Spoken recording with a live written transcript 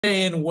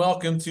And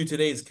welcome to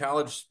today's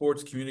College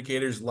Sports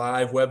Communicators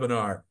live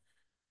webinar.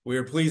 We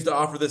are pleased to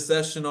offer this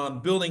session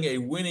on building a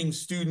winning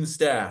student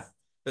staff.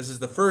 This is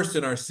the first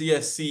in our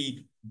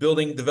CSC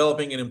Building,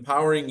 Developing, and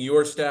Empowering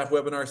Your Staff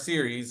webinar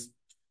series,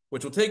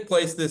 which will take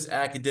place this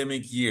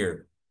academic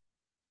year.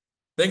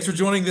 Thanks for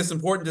joining this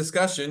important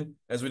discussion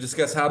as we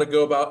discuss how to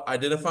go about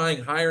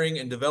identifying, hiring,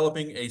 and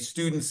developing a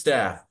student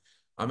staff.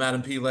 I'm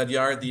Adam P.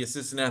 Ledyard, the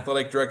Assistant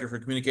Athletic Director for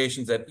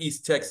Communications at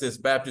East Texas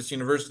Baptist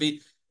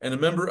University and a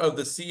member of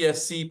the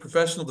CSC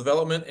Professional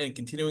Development and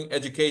Continuing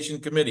Education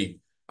Committee.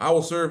 I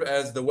will serve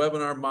as the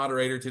webinar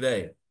moderator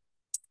today.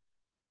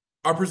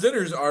 Our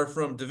presenters are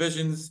from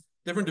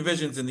different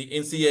divisions in the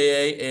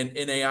NCAA and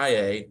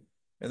NAIA,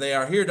 and they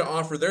are here to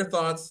offer their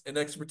thoughts and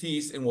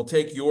expertise and will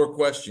take your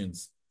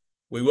questions.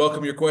 We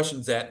welcome your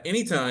questions at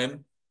any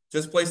time.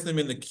 Just place them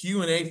in the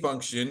Q&A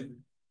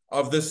function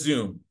of this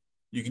Zoom.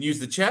 You can use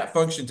the chat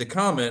function to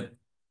comment,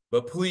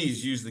 but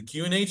please use the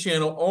Q&A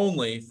channel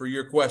only for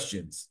your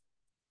questions.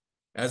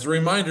 As a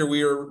reminder,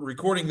 we are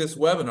recording this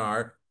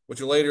webinar, which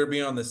will later be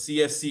on the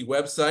CSC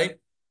website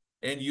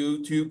and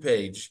YouTube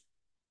page.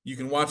 You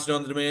can watch it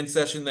on the demand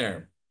session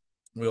there.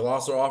 We'll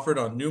also offer it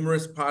on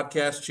numerous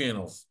podcast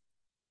channels.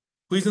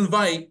 Please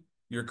invite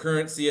your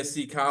current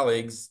CSC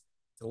colleagues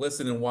to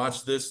listen and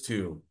watch this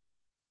too.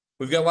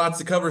 We've got lots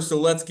to cover, so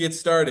let's get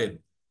started.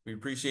 We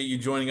appreciate you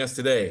joining us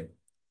today.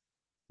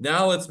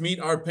 Now let's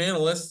meet our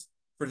panelists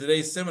for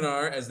today's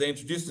seminar as they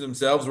introduce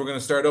themselves. We're going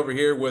to start over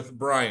here with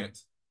Bryant.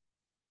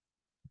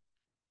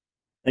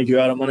 Thank you,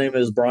 Adam. My name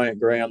is Bryant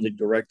Gray. I'm the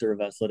Director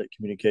of Athletic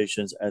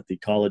Communications at the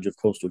College of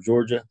Coastal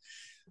Georgia.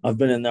 I've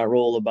been in that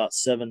role about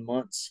 7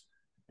 months,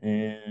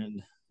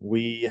 and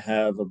we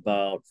have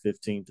about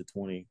 15 to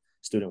 20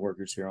 student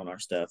workers here on our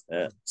staff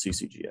at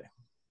CCGA.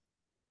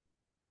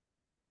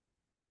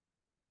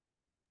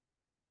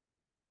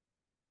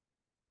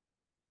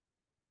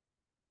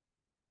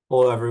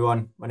 Hello,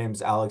 everyone. My name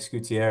is Alex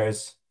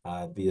Gutierrez,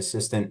 the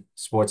Assistant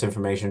Sports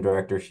Information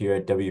Director here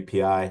at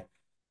WPI.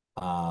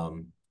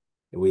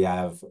 We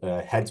have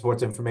a Head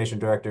Sports Information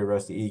Director,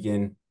 Rusty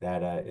Egan,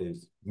 that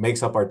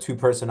makes up our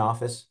two-person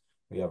office.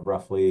 We have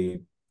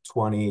roughly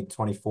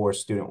 24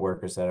 student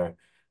workers that are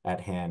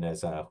at hand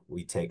as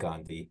we take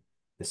on the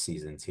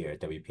seasons here at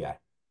WPI.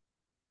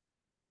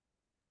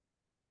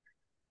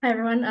 Hi,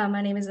 everyone.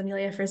 My name is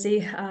Amelia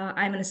Frizzy.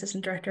 I'm an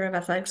Assistant Director of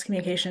Athletics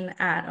Communication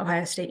at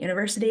Ohio State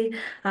University,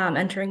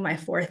 entering my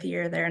 4th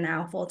year there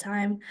now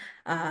full-time.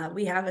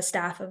 We have a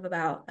staff of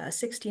about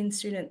 16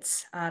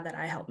 students that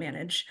I help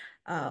manage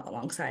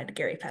alongside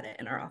Gary Pettit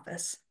in our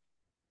office.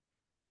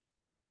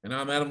 And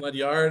I'm Adam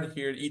Ledyard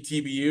here at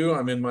ETBU.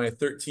 I'm in my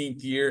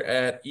 13th year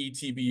at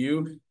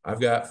ETBU. I've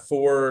got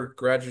 4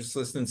 graduate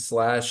assistants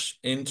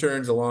 /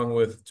 interns along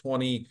with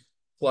 20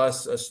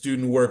 plus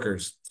student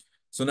workers.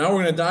 So now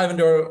we're going to dive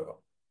into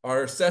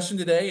our session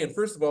today. And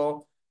first of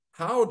all,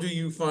 how do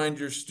you find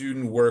your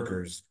student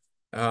workers?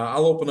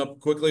 I'll open up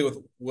quickly with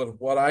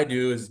what I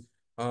do is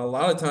a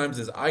lot of times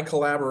is I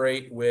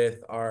collaborate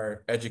with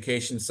our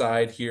education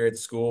side here at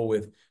school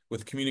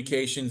with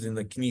communications in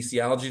the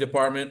kinesiology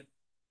department,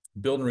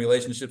 building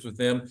relationships with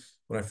them.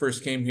 When I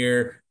first came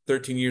here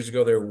 13 years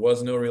ago, there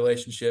was no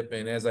relationship.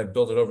 And as I've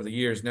built it over the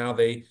years, now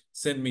they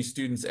send me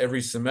students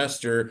every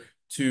semester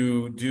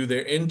to do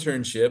their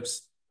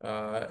internships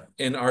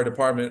in our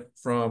department,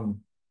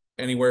 from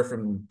anywhere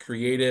from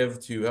creative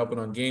to helping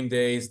on game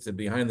days to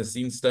behind the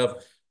scenes stuff.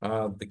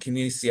 The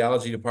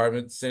kinesiology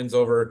department sends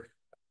over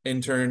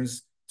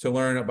interns to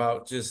learn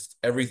about just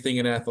everything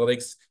in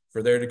athletics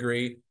for their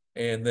degree.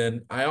 And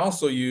then I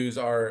also use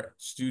our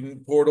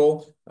student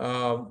portal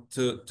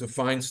to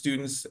find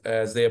students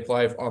as they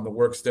apply on the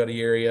work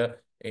study area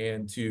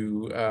and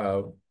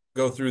to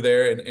go through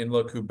there and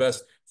look who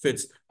best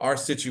fits our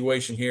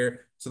situation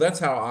here. So that's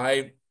how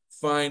I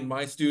find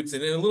my students,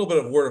 and a little bit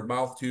of word of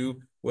mouth too,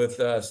 with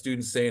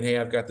students saying, hey,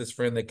 I've got this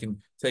friend that can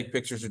take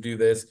pictures or do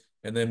this,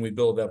 and then we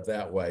build it up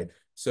that way.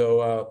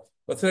 So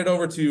let's head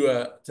over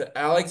to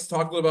Alex.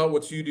 Talk a little about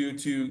what you do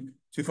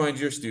to find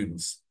your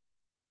students.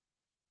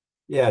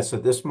 Yeah, so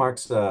this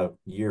marks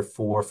year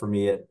 4 for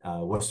me at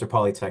Worcester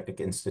Polytechnic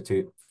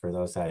Institute, for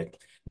those that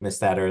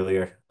missed that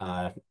earlier.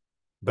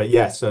 But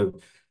yeah,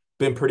 so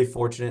been pretty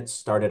fortunate.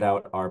 Started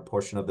out our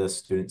portion of the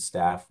student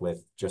staff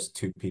with just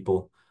 2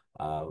 people.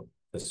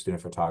 The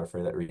student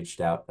photographer that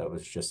reached out that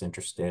was just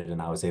interested,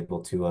 and I was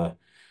able to,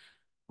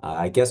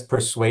 I guess,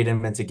 persuade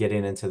him into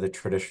getting into the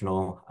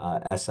traditional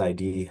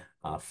SID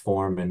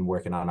form and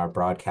working on our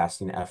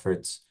broadcasting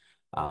efforts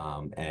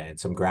and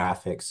some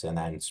graphics, and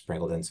then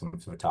sprinkled in some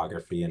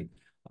photography. And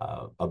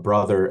a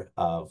brother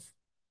of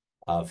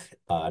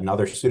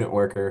another student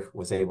worker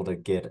was able to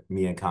get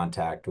me in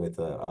contact with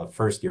a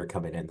first year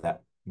coming in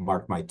that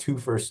marked my 2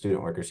 first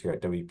student workers here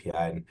at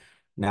WPI. And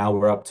now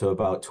we're up to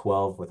about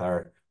 12 with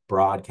our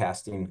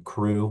broadcasting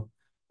crew.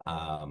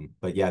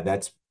 But yeah,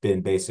 that's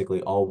been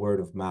basically all word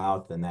of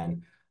mouth, and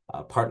then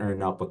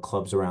partnering up with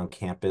clubs around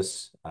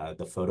campus.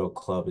 The photo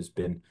club has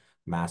been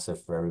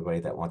massive for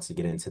everybody that wants to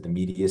get into the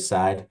media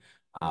side,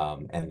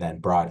 and then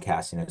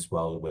broadcasting as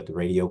well with the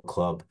radio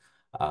club.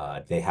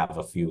 they have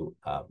a few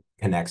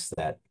connects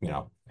that,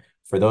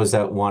 for those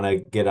that want to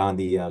get on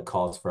the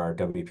calls for our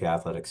WP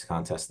Athletics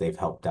contest, they've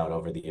helped out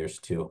over the years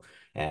too.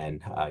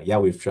 And yeah,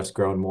 we've just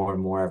grown more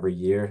and more every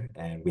year.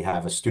 And we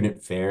have a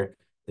student fair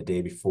the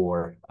day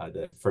before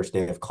the first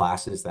day of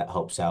classes that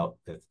helps out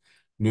with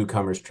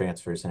newcomers,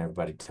 transfers, and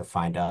everybody to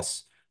find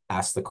us,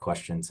 ask the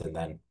questions, and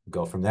then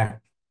go from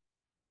there.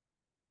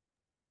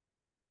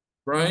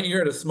 Brian,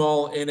 you're at a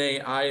small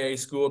NAIA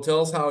school.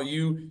 Tell us how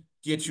you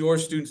get your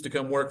students to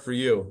come work for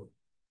you.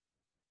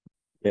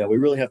 Yeah, we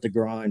really have to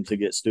grind to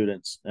get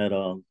students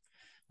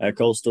at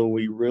Coastal.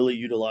 We really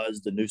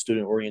utilize the new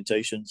student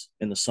orientations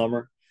in the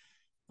summer,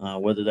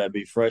 whether that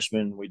be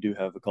freshmen. We do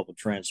have a couple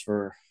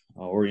transfer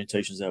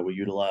orientations that we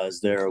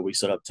utilize there. We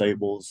set up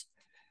tables,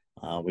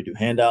 we do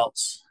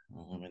handouts,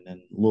 and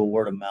then a little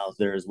word of mouth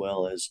there as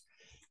well as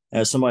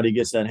somebody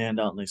gets that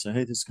handout and they say,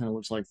 "Hey, this kind of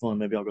looks like fun.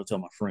 Maybe I'll go tell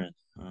my friend."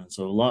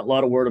 So a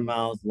lot of word of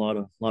mouth, a lot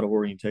of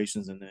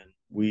orientations, and then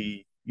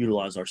we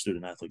utilize our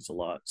student athletes a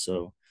lot.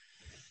 So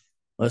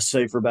let's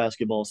say for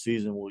basketball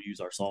season, we'll use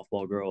our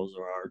softball girls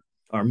or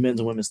our men's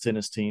and women's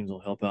tennis teams will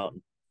help out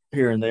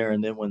here and there.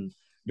 And then when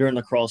during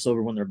the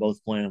crossover, when they're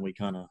both playing, we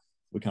kind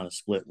of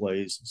split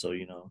ways. So,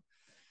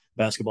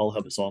 basketball will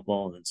help at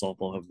softball and then softball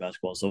will help at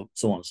basketball, so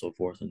on and so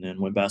forth. And then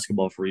when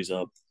basketball frees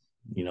up,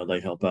 they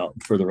help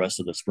out for the rest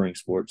of the spring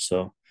sports.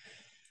 So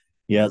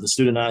yeah, the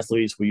student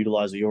athletes, we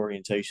utilize the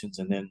orientations,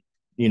 and then,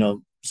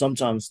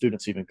 sometimes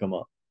students even come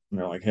up and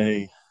they're like,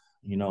 "Hey,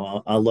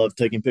 I love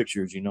taking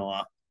pictures.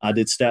 I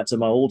did stats at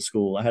my old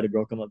school." I had a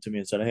girl come up to me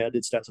and said, "Hey, I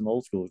did stats at my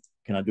old school.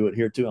 Can I do it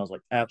here too?" I was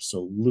like,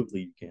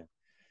 "Absolutely, you can."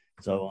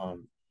 So,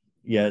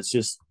 yeah, it's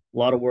just a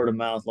lot of word of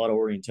mouth, a lot of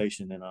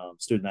orientation, and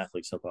student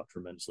athletes help out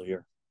tremendously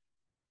here.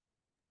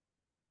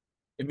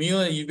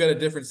 Emilia, you've got a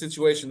different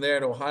situation there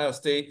at Ohio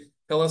State.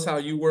 Tell us how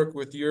you work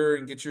with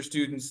and get your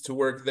students to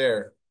work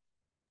there.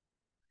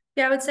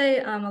 Yeah, I would say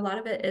a lot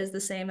of it is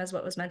the same as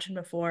what was mentioned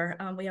before.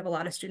 We have a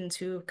lot of students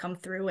who come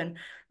through and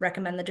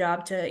recommend the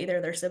job to either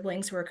their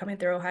siblings who are coming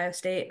through Ohio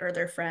State or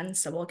their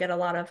friends. So we'll get a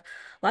lot of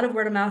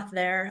word of mouth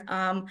there.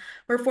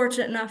 We're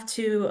fortunate enough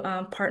to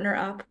partner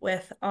up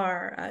with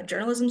our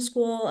journalism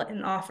school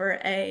and offer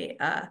a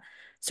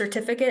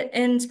certificate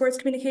in sports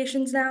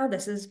communications now.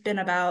 This has been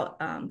about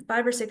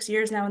 5 or 6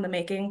 years now in the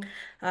making.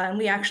 And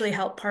we actually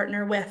help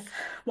partner with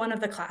one of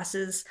the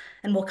classes,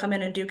 and we'll come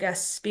in and do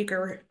guest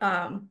speaker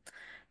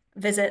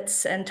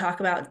visits and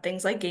talk about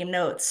things like game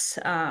notes,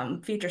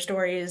 feature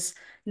stories,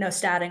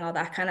 statting, all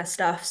that kind of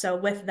stuff. So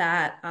with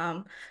that,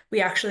 we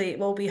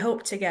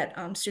hope to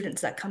get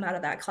students that come out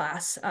of that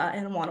class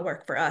and want to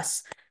work for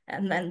us.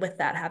 And then with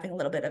that, having a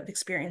little bit of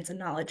experience and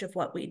knowledge of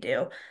what we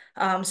do.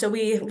 So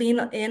we lean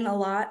in a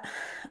lot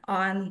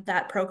on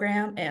that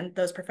program and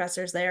those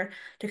professors there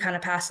to kind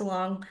of pass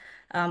along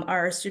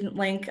our student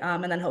link.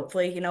 And then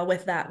hopefully,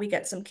 with that, we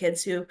get some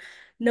kids who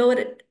know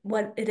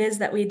what it is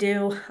that we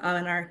do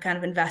and are kind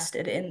of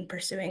invested in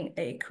pursuing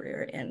a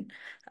career in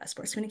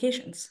sports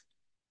communications.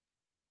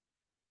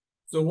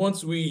 So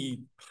once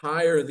we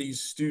hire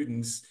these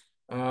students,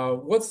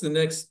 what's the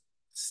next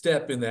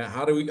step in that?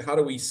 How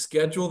do we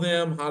schedule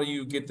them? How do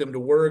you get them to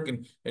work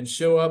and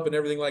show up and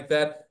everything like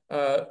that?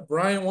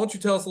 Brian, why don't you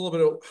tell us a little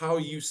bit of how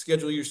you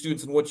schedule your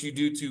students and what you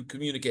do to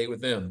communicate with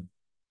them?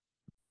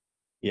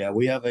 Yeah,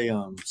 we have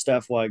a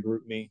staff-wide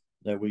GroupMe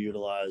that we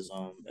utilize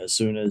as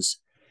soon as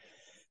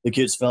the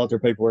kids fill out their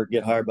paperwork,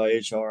 get hired by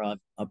HR. I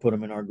put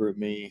them in our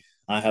GroupMe.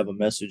 I have a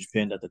message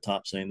pinned at the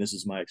top saying, "This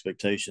is my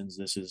expectations.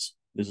 This is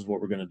what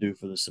we're going to do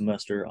for the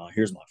semester.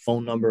 Here's my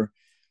phone number,"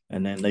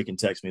 and then they can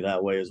text me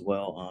that way as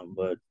well.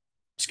 But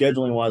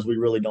scheduling wise, we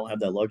really don't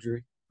have that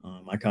luxury.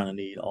 I kind of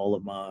need all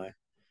of my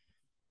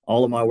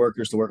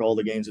workers to work all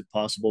the games if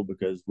possible,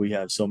 because we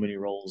have so many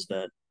roles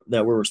that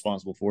we're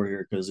responsible for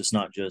here. Because it's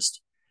not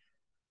just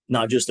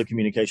the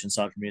communication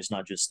side for me. It's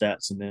not just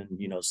stats and then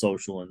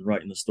social and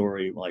writing the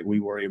story. Like, we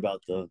worry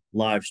about the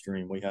live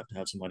stream. We have to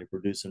have somebody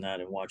producing that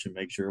and watch and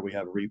make sure we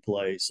have a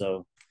replay.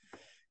 So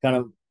kind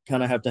of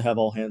have to have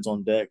all hands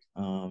on deck.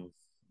 And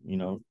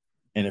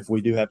if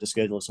we do have to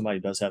schedule, if somebody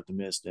does have to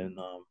miss, then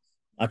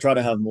I try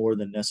to have more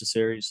than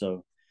necessary.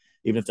 So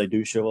even if they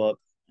do show up,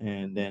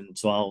 and then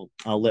so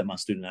I'll let my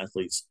student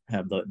athletes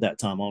have that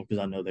time off,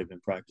 because I know they've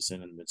been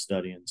practicing and been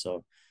studying.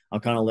 So I'll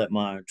kind of let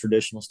my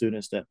traditional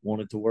students that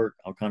wanted to work,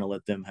 I'll kind of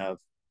let them have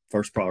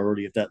first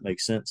priority, if that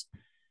makes sense.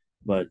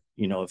 But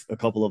if a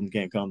couple of them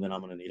can't come, then I'm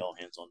going to need all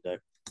hands on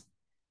deck.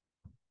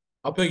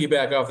 I'll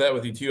piggyback off that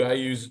with you too. I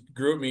use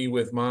GroupMe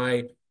with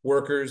my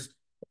workers,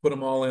 put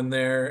them all in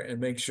there and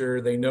make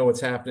sure they know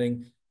what's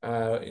happening.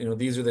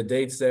 These are the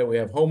dates that we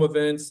have home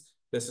events.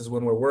 This is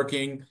when we're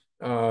working.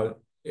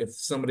 If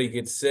somebody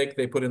gets sick,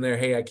 they put in there,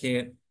 "Hey, I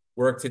can't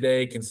work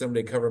today. Can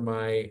somebody cover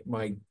my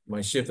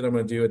shift that I'm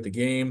going to do at the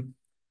game?"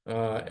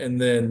 And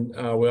then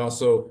we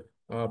also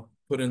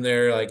put in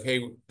there like,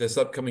 "Hey, this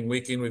upcoming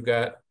weekend, we've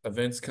got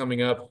events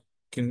coming up.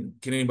 Can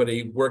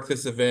anybody work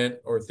this event?"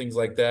 or things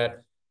like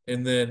that.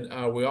 And then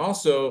we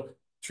also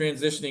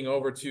transitioning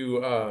over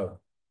to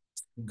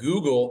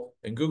Google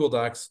and Google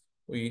Docs.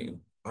 We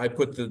I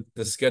put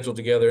the schedule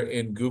together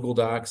in Google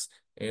Docs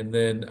and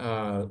then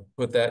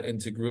put that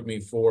into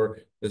GroupMe for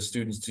the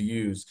students to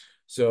use.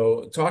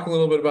 So talk a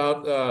little bit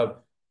about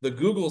the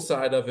Google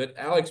side of it.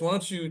 Alex, why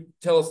don't you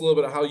tell us a little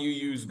bit of how you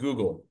use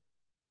Google?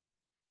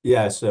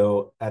 Yeah,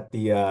 so at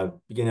the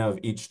beginning of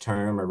each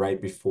term or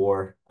right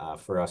before,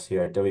 for us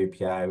here at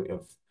WPI, we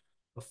have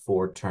a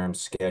 4-term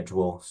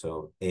schedule,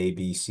 so A,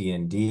 B, C,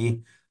 and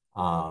D.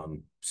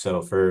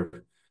 So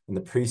for in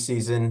the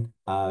preseason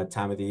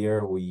time of the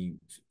year, we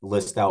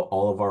list out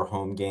all of our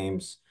home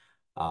games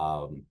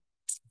from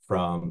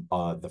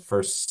the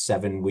first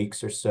 7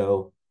 weeks or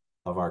so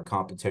of our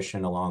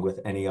competition, along with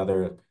any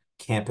other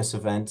campus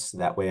events.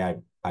 That way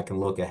I can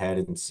look ahead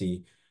and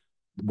see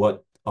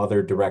what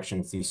other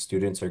directions these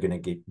students are going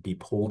to be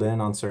pulled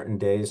in on certain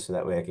days. So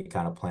that way I can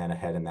kind of plan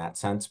ahead in that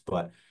sense.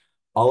 But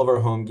all of our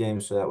home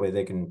games, so that way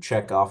they can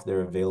check off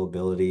their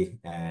availability.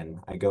 And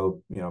I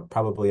go,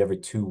 probably every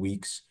 2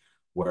 weeks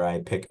where I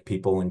pick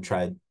people and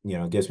try,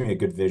 it gives me a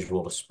good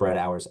visual to spread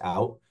hours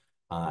out.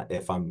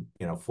 If I'm,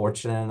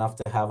 fortunate enough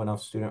to have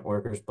enough student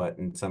workers, but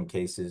in some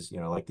cases,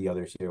 like the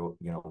others here,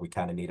 we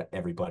kind of need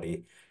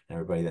everybody and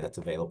everybody that's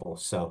available.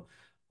 So,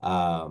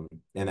 and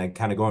then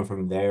kind of going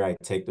from there, I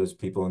take those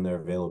people and their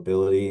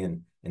availability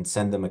and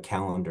send them a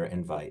calendar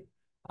invite.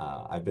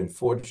 I've been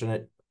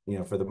fortunate,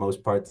 for the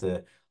most part,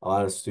 to a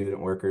lot of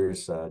student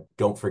workers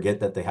don't forget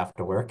that they have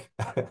to work.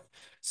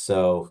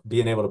 So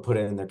being able to put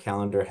it in their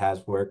calendar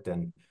has worked,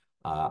 and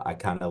I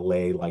kind of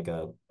lay like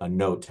a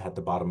note at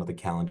the bottom of the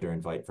calendar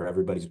invite for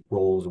everybody's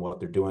roles and what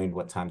they're doing,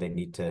 what time they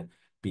need to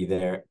be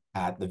there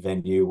at the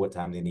venue, what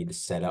time they need to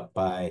set up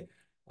by.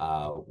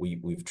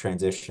 We've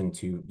transitioned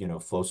to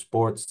flow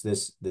sports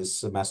this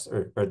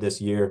semester or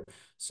this year,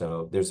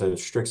 so there's a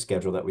strict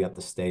schedule that we have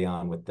to stay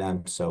on with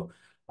them. So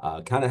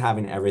kind of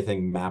having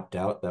everything mapped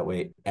out, that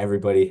way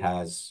everybody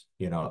has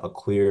a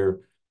clear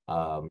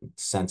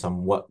sense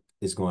on what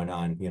is going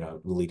on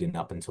leading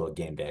up into a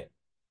game day.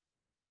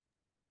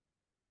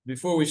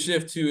 Before we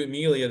shift to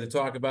Amelia to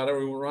talk about it,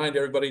 we remind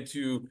everybody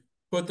to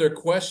put their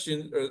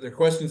questions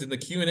in the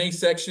Q&A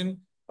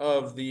section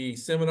of the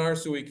seminar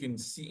so we can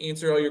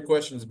answer all your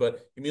questions.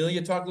 But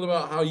Amelia, talk a little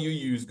about how you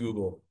use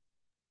Google.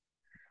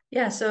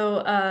 Yeah,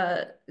 so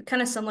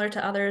kind of similar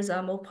to others,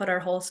 we'll put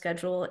our whole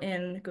schedule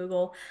in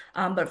Google,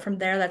 but from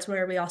there, that's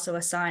where we also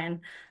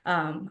assign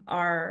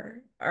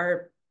our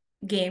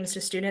games to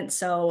students.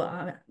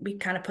 So we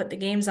kind of put the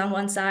games on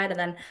one side, and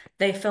then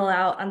they fill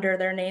out under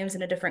their names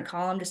in a different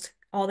column, just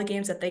all the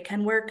games that they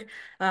can work.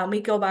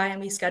 We go by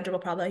and we schedule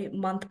probably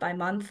month by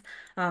month.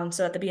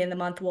 So at the beginning of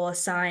the month, we'll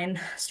assign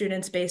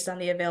students based on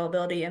the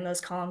availability in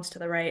those columns to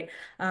the right,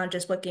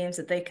 just what games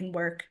that they can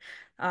work.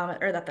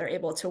 Or that they're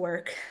able to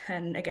work.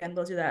 And again,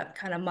 we'll do that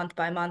kind of month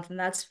by month. And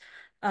that's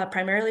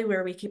primarily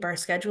where we keep our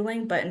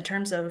scheduling. But in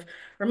terms of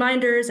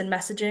reminders and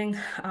messaging,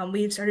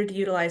 we've started to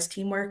utilize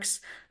Teamworks.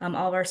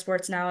 All of our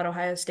sports now at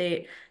Ohio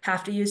State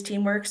have to use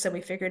Teamworks. So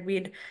we figured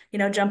we'd,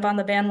 jump on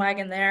the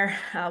bandwagon there.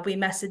 We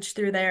message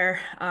through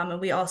there.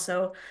 And we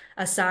also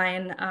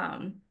assign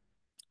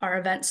our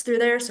events through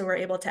there. So we're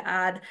able to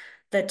add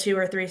the 2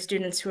 or 3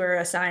 students who are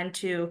assigned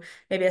to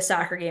maybe a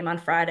soccer game on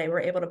Friday.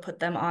 We're able to put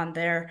them on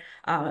there,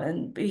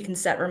 and we can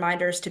set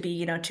reminders to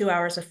be, 2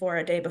 hours before,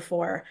 a day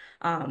before.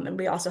 And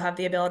we also have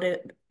the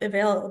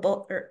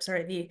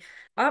the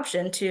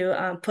option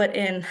to put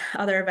in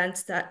other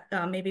events that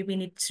maybe we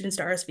need students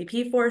to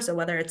RSVP for. So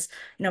whether it's,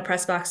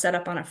 press box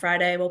setup on a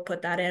Friday, we'll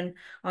put that in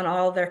on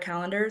all of their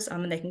calendars,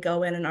 and they can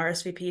go in and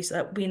RSVP so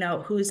that we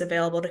know who's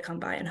available to come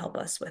by and help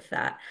us with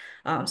that.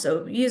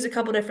 So we use a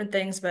couple different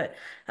things, but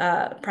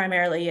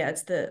primarily, yeah,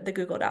 it's the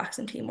Google Docs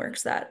and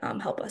Teamworks that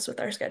help us with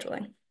our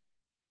scheduling.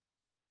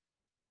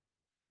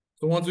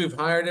 So once we've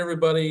hired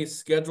everybody,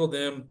 scheduled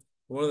them,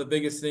 one of the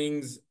biggest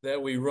things that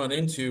we run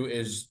into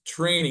is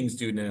training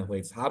student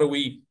athletes. How do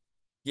we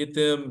get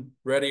them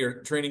ready,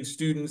 or training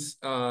students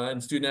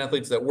and student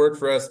athletes that work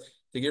for us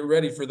to get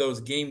ready for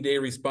those game day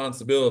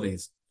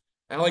responsibilities?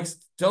 Alex,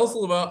 tell us a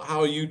little about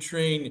how you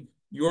train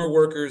your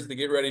workers to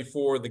get ready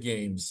for the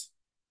games.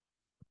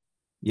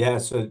 Yeah,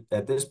 so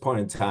at this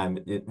point in time,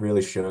 it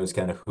really shows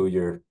kind of who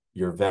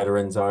your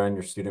veterans are in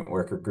your student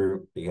worker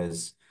group,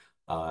 because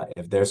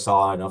if they're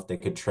solid enough, they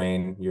could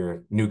train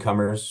your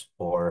newcomers,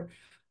 or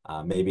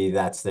maybe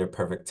that's their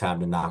perfect time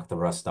to knock the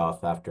rust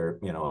off after,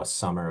 a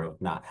summer of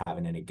not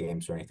having any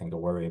games or anything to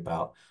worry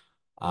about.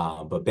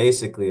 But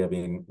basically, I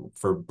mean,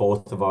 for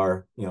both of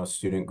our,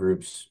 student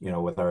groups,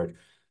 with our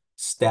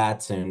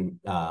stats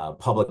and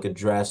public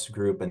address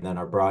group and then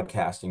our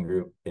broadcasting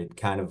group, it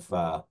kind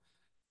of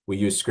we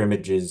use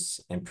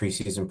scrimmages and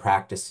preseason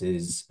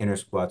practices, inter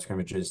squad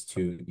scrimmages,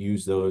 to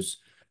use those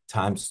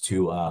times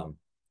to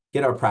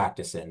get our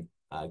practice in,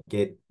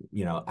 get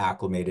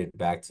acclimated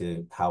back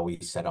to how we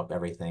set up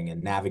everything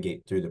and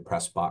navigate through the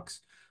press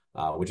box,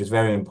 which is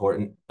very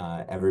important.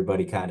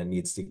 Everybody kind of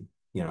needs to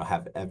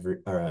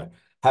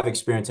have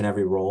experience in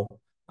every role.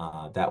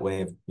 That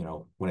way,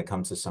 when it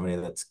comes to somebody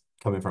that's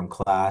coming from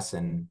class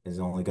and is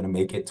only going to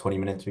make it 20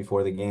 minutes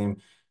before the game,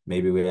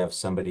 maybe we have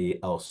somebody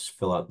else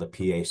fill out the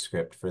PA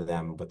script for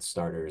them with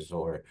starters,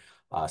 or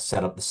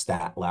set up the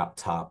stat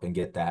laptop and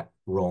get that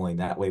rolling.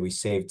 That way we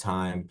save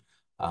time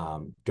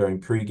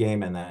during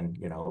pregame, and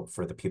then,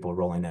 for the people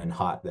rolling in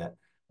hot, that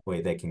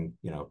way they can,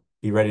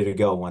 be ready to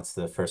go once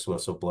the first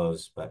whistle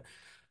blows. But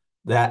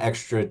that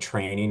extra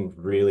training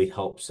really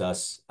helps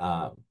us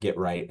get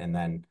right. And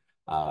then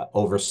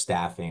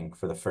overstaffing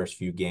for the first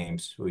few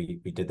games, we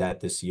did that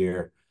this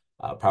year,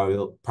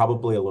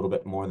 probably a little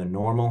bit more than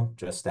normal,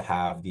 just to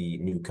have the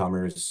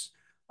newcomers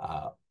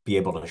be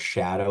able to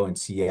shadow and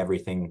see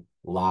everything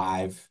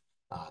live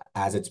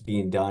as it's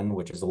being done,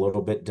 which is a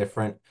little bit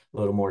different, a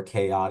little more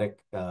chaotic,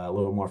 a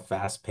little more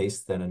fast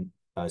paced than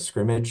a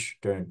scrimmage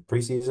during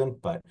preseason,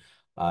 but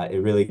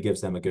it really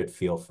gives them a good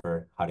feel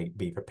for how to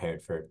be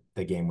prepared for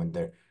the game when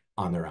they're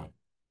on their own.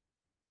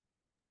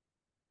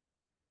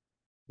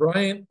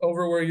 Brian,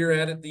 over where you're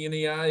at the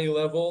NAIA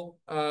level,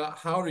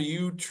 how do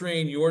you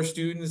train your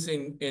students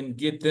and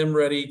get them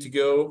ready to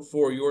go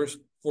for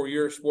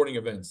your sporting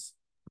events?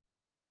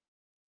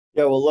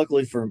 Yeah, well,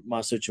 luckily for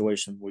my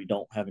situation, we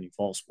don't have any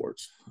fall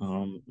sports.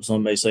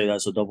 Some may say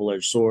that's a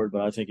double-edged sword,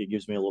 but I think it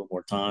gives me a little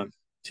more time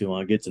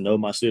to get to know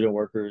my student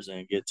workers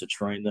and get to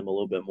train them a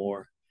little bit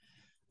more.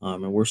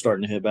 And we're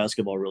starting to hit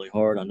basketball really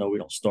hard. I know we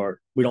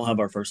don't have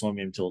our first home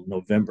game until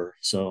November.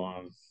 So,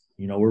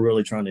 we're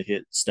really trying to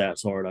hit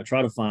stats hard. I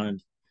try to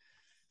find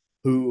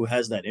who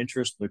has that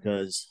interest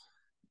because,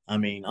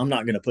 I'm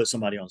not going to put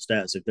somebody on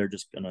stats if they're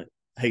just going to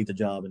hate the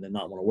job and then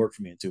not want to work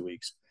for me in 2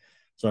 weeks.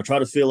 So I try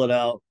to feel it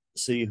out,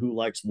 see who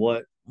likes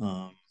what.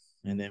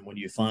 And then when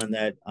you find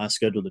that, I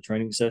schedule the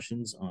training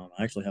sessions.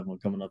 I actually have one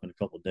coming up in a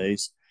couple of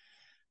days.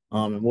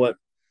 And what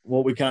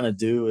we kind of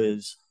do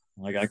is,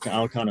 like,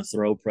 I'll kind of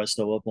throw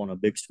Presto up on a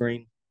big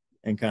screen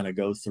and kind of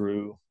go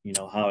through,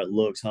 how it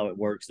looks, how it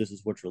works. This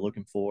is what you're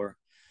looking for.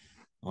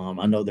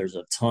 I know there's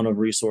a ton of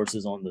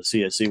resources on the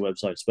CSC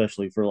website,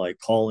 especially for like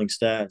calling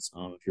stats.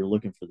 If you're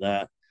looking for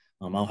that,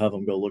 I'll have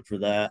them go look for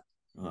that.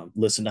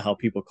 Listen to how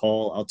people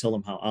call. I'll tell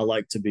them how I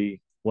like to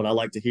be, what I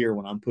like to hear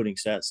when I'm putting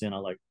stats in. I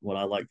like what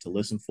I like to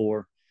listen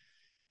for.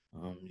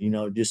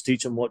 Just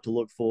teach them what to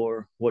look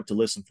for, what to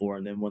listen for.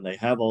 And then when they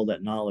have all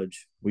that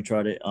knowledge, we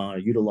try to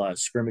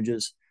utilize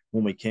scrimmages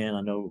when we can.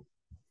 I know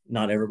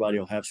not everybody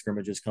will have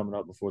scrimmages coming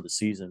up before the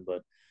season,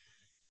 but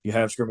you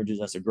have scrimmages,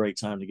 that's a great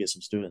time to get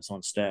some students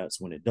on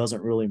stats. When it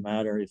doesn't really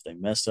matter if they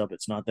mess up,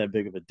 it's not that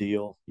big of a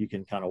deal. You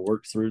can kind of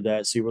work through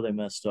that, see where they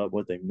messed up,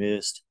 what they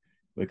missed,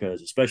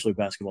 because especially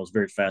basketball is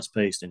very fast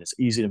paced and it's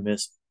easy to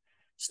miss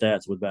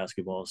stats with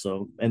basketball.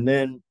 So, and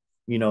then,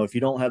 if you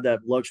don't have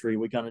that luxury,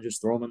 we kind of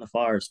just throw them in the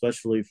fire,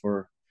 especially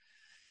for,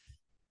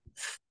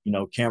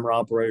 camera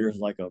operators,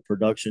 like a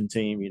production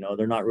team.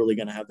 They're not really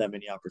going to have that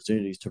many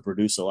opportunities to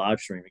produce a live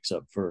stream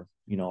except for,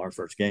 our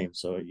first game.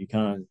 So you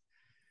kind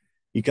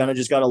of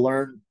just got to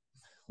learn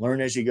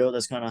as you go.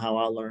 That's kind of how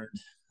I learned.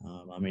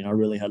 I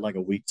really had like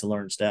a week to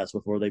learn stats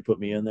before they put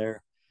me in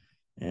there,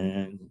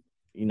 and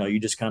you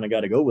just kind of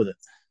got to go with it.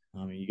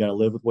 You got to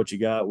live with what you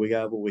got. We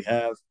got what we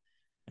have,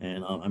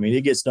 and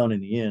it gets done in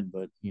the end.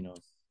 But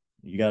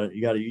you got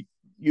to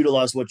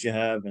utilize what you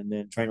have and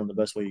then train them the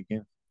best way you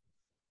can.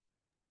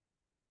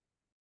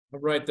 I'm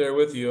right there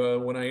with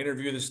you. When I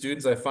interview the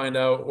students, I find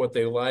out what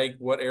they like,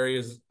 what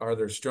areas are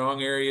their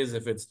strong areas,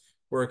 if it's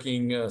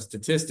working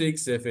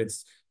statistics, if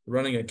it's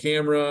running a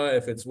camera,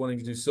 if it's wanting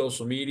to do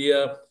social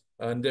media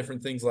and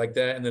different things like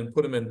that, and then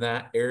put them in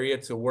that area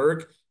to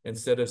work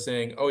instead of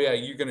saying, oh yeah,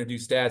 you're going to do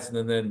stats,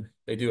 and then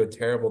they do a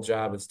terrible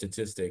job at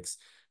statistics.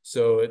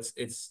 So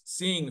it's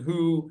seeing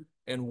who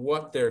and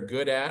what they're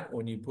good at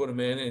when you put them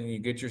in and you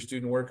get your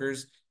student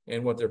workers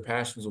and what their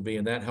passions will be.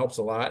 And that helps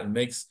a lot and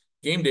makes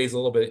game days a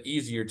little bit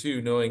easier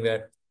too, knowing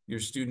that your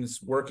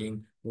students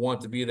working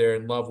want to be there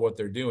and love what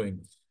they're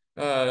doing.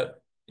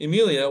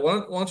 Emilia,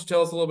 why don't you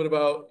tell us a little bit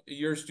about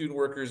your student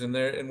workers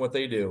and what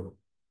they do?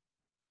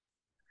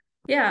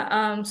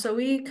 Yeah, so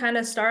we kind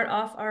of start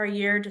off our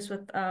year just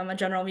with a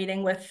general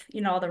meeting with,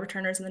 all the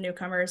returners and the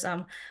newcomers.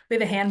 We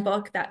have a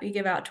handbook that we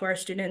give out to our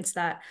students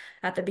that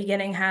at the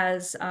beginning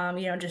has,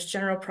 just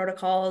general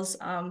protocols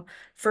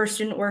for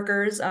student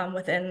workers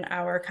within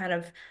our kind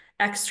of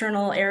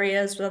external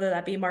areas, whether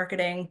that be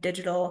marketing,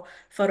 digital,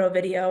 photo,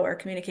 video, or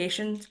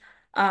communications.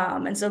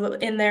 And so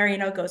in there,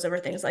 it goes over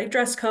things like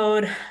dress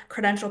code,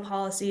 credential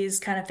policies,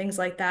 kind of things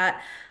like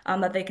that,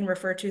 that they can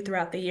refer to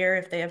throughout the year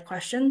if they have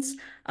questions.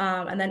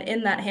 And then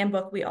in that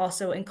handbook, we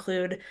also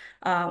include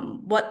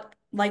what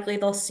likely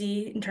they'll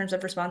see in terms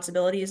of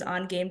responsibilities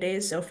on game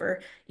days. So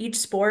for each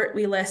sport,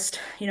 we list,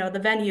 the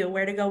venue,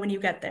 where to go when you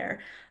get there,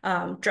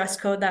 dress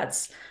code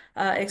that's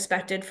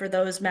expected for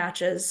those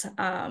matches,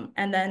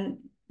 and then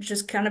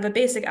just kind of a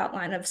basic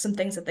outline of some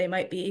things that they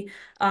might be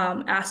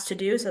asked to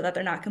do so that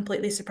they're not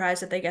completely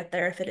surprised that they get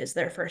there if it is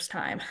their first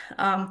time.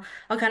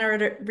 I'll kind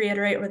of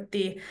reiterate what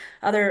the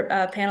other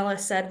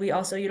panelists said. We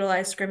also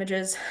utilize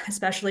scrimmages,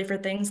 especially for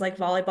things like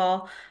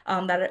volleyball,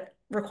 that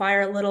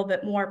require a little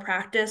bit more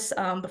practice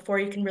before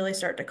you can really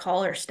start to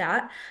call or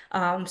stat.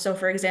 So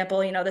for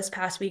example, this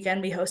past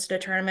weekend we hosted a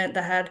tournament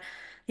that had,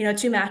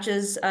 2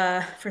 matches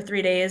for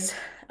 3 days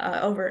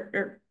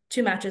over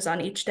two matches on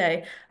each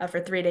day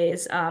for 3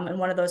 days. And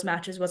one of those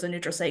matches was a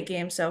neutral site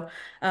game. So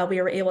we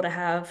were able to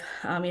have,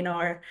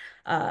 our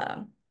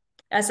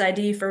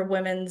SID for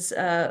women's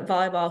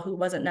volleyball, who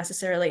wasn't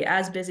necessarily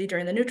as busy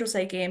during the neutral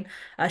site game.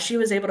 She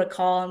was able to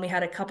call, and we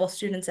had a couple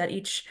students at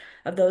each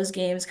of those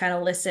games kind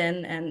of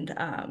listen and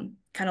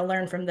kind of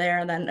learn from there.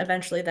 And then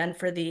eventually then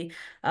for the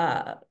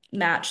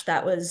match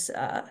that was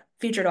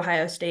featured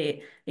Ohio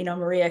State,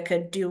 Maria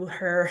could do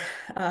her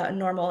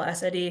normal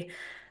SID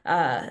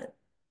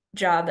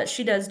job that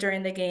she does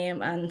during the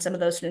game, and some of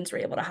those students were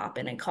able to hop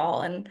in and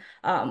call, and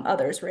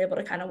others were able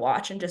to kind of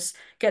watch and just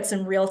get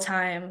some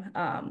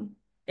real-time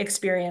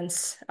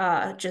experience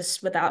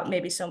just without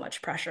maybe so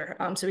much pressure.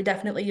 So we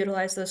definitely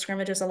utilize those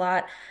scrimmages a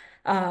lot.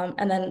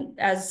 And then,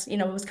 as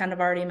was kind of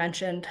already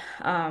mentioned,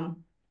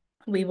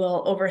 we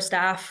will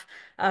overstaff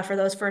for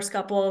those first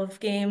couple of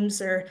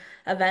games or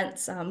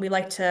events. We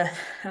like to,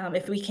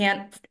 if we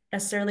can't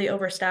necessarily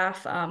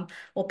overstaff,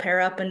 we'll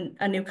pair up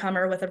a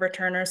newcomer with a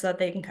returner so that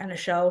they can kind of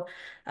show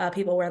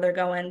people where they're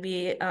going.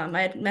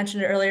 I had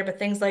mentioned it earlier, but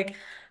things like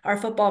our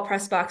football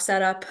press box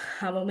setup,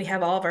 when we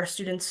have all of our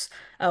students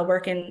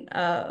work in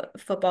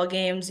football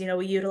games,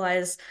 we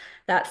utilize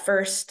that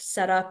first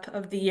setup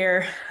of the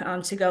year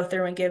to go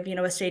through and give,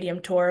 a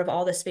stadium tour of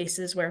all the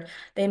spaces where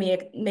they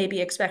may be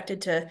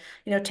expected to,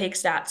 take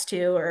stats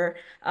to, or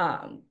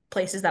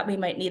places that we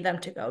might need them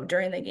to go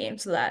during the game,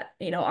 so that,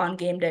 on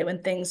game day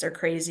when things are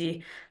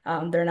crazy,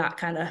 they're not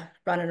kind of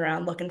running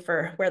around looking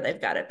for where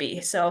they've got to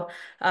be. So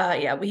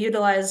yeah, we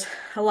utilize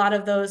a lot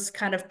of those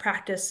kind of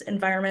practice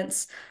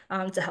environments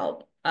to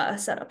help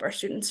set up our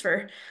students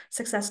for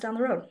success down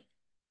the road.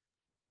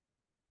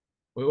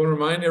 We want to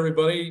remind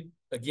everybody,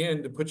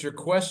 again, to put your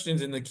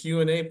questions in the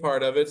Q&A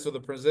part of it so the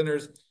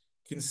presenters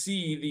can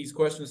see these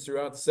questions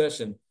throughout the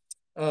session.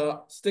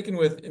 Sticking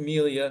with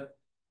Amelia,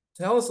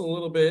 tell us a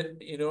little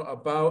bit,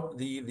 about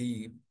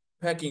the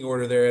pecking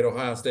order there at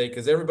Ohio State,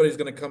 because everybody's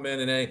going to come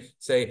in and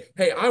say,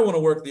 hey, I want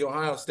to work the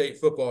Ohio State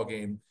football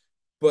game.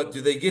 But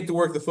do they get to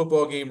work the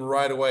football game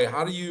right away?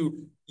 How do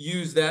you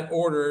use that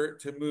order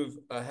to move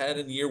ahead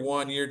in year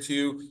one, year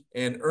two,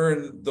 and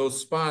earn those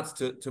spots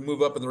to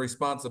move up in the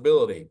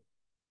responsibility?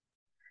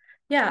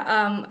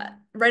 Yeah,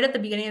 right at the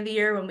beginning of the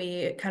year when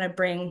we kind of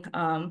bring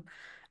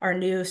our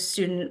new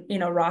student,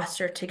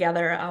 roster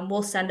together,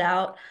 we'll send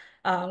out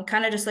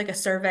kind of just like a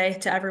survey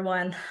to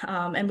everyone,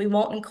 and we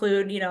won't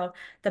include,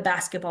 the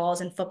basketballs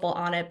and football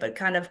on it, but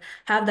kind of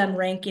have them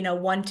rank,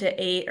 1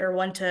 to 8 or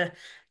 1 to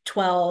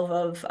 12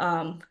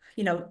 of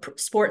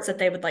sports that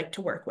they would like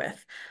to work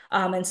with.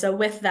 And so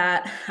with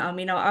that,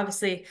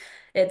 obviously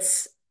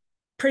it's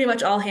pretty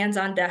much all hands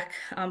on deck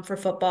for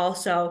football.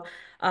 So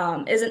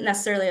isn't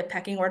necessarily a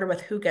pecking order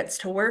with who gets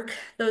to work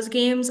those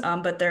games,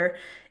 but there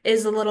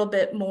is a little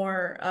bit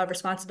more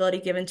responsibility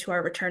given to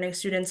our returning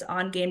students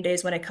on game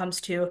days when it comes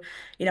to,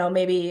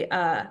 maybe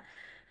our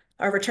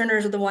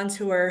returners are the ones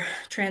who are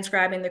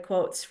transcribing the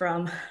quotes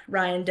from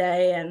Ryan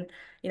Day and,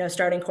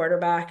 starting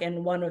quarterback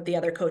and one of the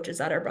other coaches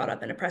that are brought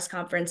up in a press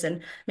conference.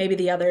 And maybe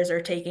the others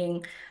are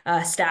taking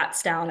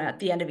stats down at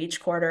the end of each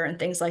quarter and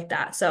things like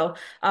that. So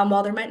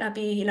while there might not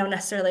be,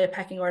 necessarily a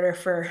pecking order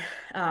for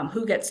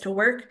who gets to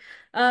work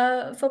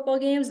football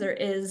games, there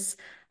is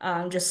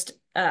just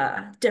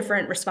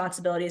different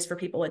responsibilities for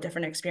people with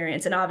different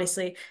experience. And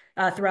obviously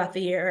throughout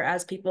the year,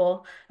 as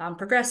people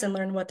progress and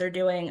learn what they're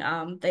doing,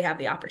 they have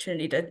the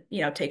opportunity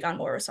to, take on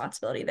more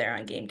responsibility there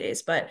on game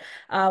days. But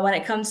when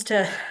it comes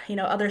to,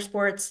 other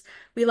sports,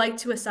 we like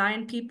to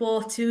assign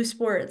people to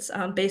sports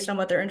based on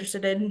what they're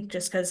interested in,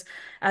 just because,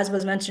 as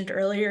was mentioned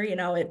earlier,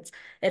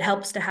 it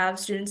helps to have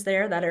students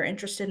there that are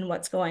interested in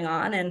what's going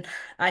on. And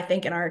I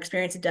think in our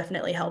experience, it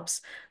definitely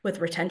helps with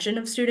retention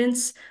of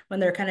students when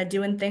they're kind of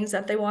doing things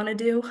that they want to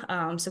do.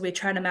 So we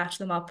try to match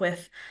them up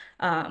with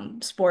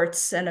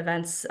sports and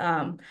events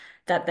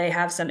that they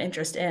have some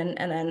interest in.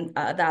 And then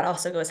that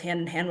also goes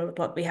hand in hand with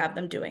what we have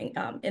them doing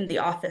in the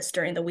office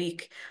during the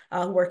week,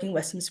 working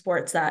with some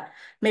sports that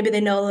maybe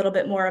they know a little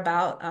bit more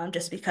about,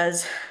 just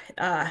because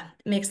it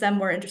makes them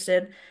more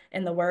interested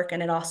in the work.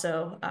 And it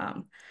also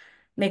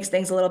makes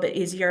things a little bit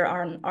easier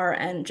on our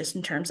end, just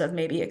in terms of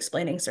maybe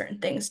explaining certain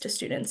things to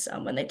students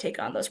when they take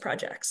on those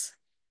projects.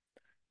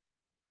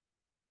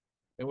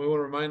 And we want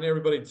to remind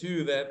everybody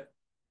too that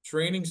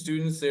training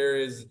students, there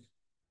is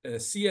a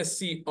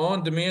CSC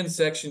on-demand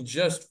section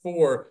just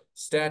for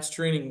stats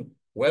training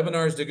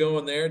webinars to go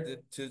in there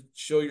to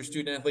show your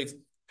student athletes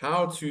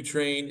how to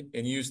train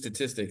and use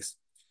statistics.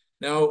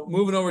 Now,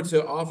 moving over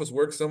to office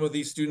work, some of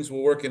these students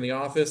will work in the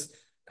office.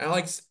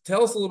 Alex,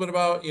 tell us a little bit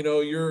about,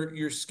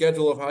 your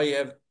schedule of how you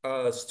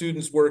have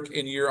students work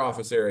in your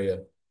office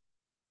area.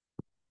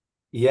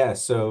 Yeah,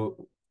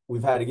 so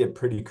we've had to get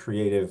pretty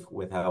creative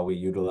with how we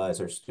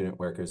utilize our student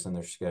workers and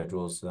their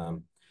schedules,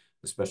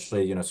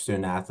 especially,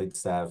 student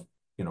athletes that have,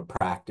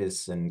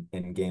 practice and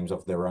in games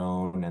of their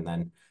own, and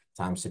then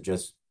times to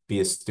just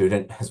be a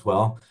student as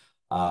well.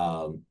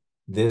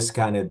 This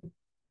kind of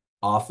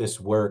office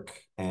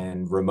work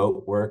and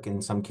remote work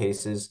in some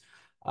cases,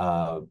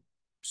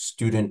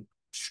 student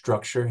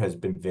structure has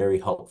been very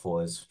helpful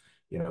as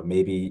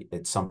maybe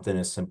it's something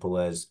as simple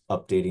as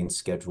updating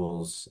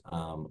schedules,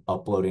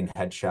 uploading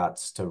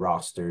headshots to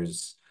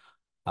rosters,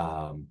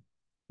 um,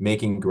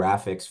 making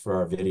graphics for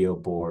our video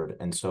board,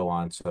 and so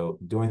on. So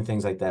doing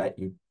things like that,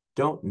 you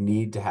don't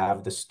need to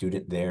have the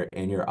student there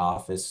in your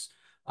office.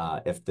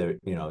 If they're,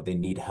 they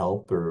need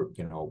help or,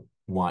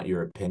 want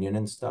your opinion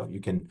and stuff, you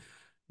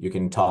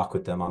can talk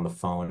with them on the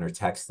phone or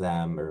text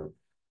them or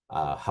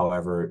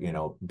however,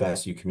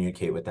 best you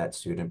communicate with that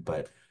student.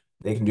 But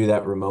they can do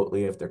that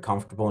remotely if they're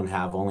comfortable and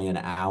have only an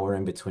hour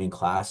in between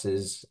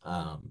classes.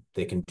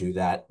 They can do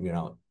that,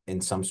 in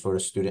some sort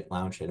of student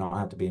lounge. They don't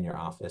have to be in your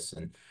office.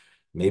 And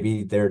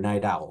maybe they're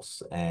night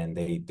owls and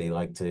they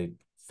like to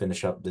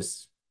finish up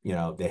this,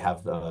 they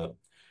have a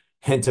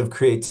hint of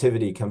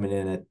creativity coming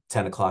in at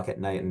 10 o'clock at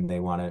night and they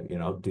want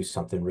to, do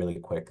something really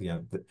quick.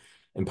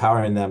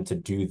 Empowering them to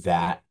do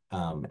that,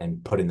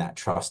 and putting that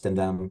trust in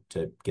them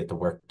to get the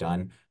work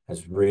done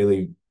has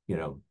really,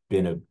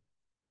 been a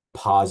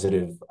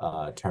positive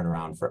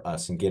turnaround for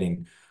us and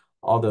getting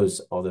all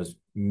those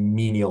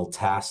menial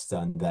tasks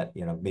done that,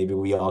 maybe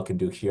we all can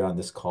do here on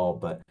this call,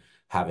 but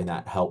having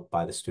that help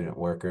by the student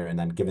worker and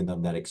then giving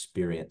them that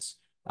experience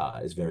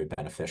is very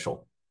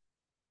beneficial.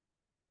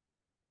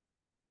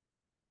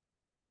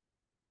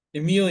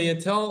 Amelia,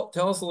 tell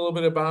us a little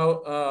bit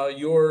about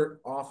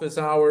your office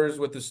hours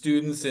with the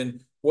students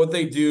and what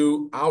they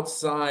do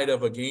outside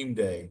of a game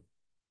day.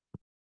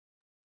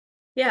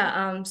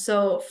 Yeah,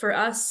 so for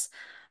us,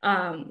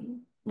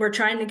 we're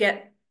trying to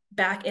get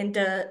back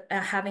into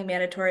having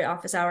mandatory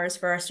office hours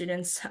for our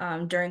students.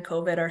 During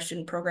COVID, our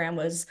student program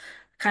was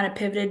kind of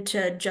pivoted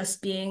to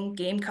just being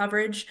game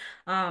coverage.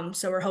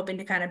 So we're hoping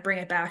to kind of bring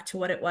it back to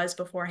what it was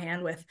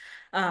beforehand with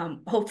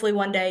hopefully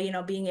one day,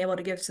 being able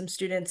to give some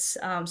students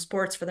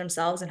sports for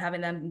themselves and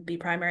having them be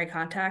primary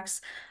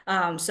contacts.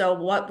 So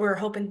what we're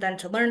hoping then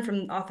to learn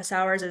from office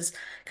hours is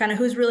kind of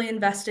who's really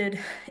invested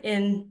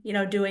in,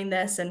 doing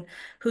this and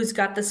who's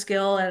got the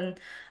skill and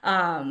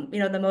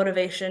the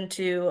motivation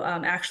to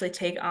actually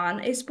take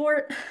on a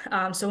sport.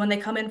 So when they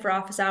come in for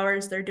office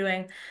hours, they're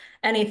doing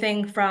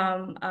anything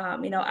from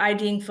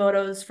IDing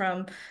photos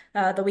from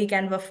the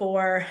weekend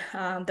before.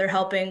 They're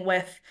helping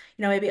with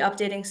maybe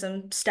updating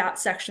some stat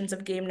sections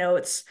of game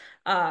notes,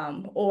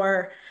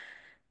 or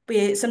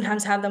we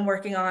sometimes have them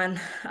working on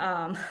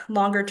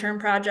longer term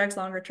projects,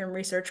 longer term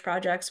research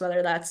projects,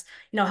 whether that's,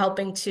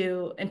 helping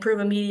to improve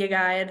a media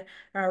guide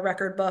or a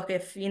record book.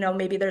 If,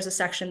 maybe there's a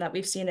section that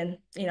we've seen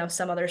in,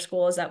 some other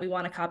schools that we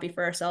want to copy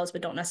for ourselves,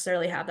 but don't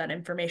necessarily have that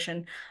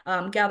information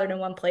gathered in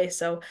one place.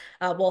 So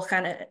we'll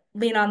kind of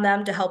lean on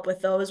them to help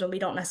with those when we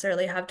don't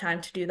necessarily have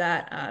time to do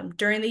that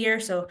during the year.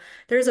 So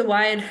there's a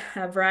wide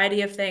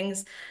variety of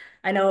things.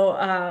 I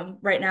know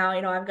right now,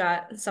 I've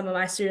got some of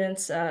my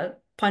students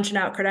punching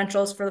out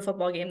credentials for the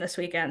football game this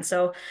weekend.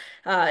 So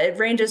it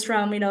ranges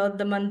from,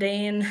 the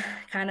mundane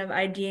kind of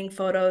IDing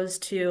photos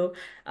to,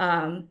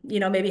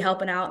 maybe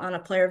helping out on a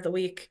player of the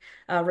week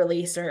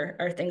release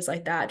or things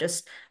like that.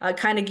 Just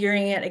kind of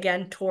gearing it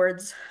again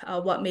towards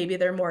what maybe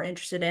they're more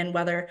interested in,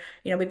 whether,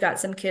 we've got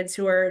some kids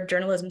who are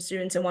journalism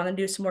students and want to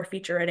do some more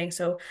feature writing.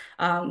 So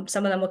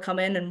some of them will come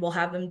in and we'll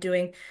have them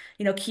doing,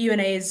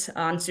 Q&As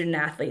on student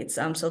athletes.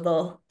 So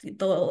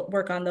they'll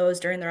work on those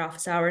during their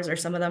office hours, or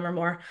some of them are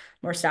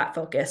more stat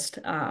focused.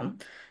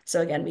 So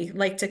again, we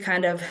like to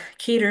kind of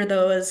cater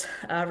those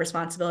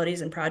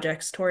responsibilities and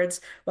projects towards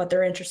what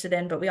they're interested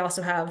in. But we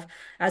also have,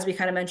 as we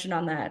kind of mentioned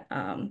on that,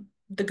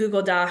 the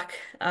Google Doc,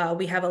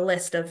 we have a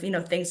list of,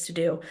 things to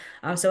do.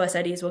 So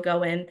SIDs will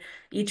go in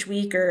each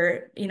week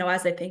or,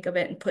 as they think of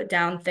it and put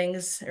down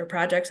things or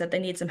projects that they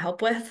need some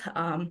help with.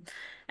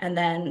 And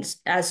then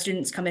as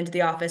students come into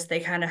the office, they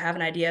kind of have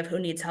an idea of who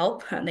needs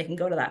help and they can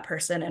go to that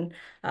person and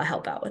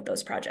help out with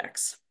those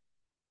projects.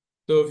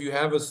 So if you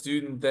have a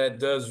student that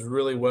does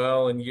really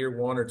well in year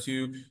 1 or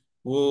 2,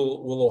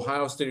 will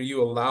Ohio State or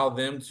you allow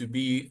them to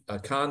be a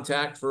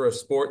contact for a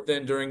sport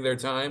then during their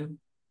time?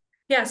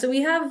 Yeah, so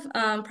we have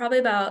probably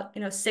about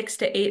 6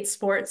 to 8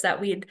 sports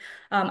that we'd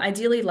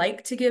ideally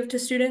like to give to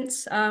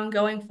students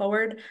going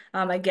forward.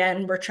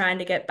 Again, we're trying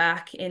to get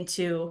back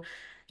into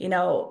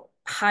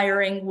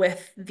hiring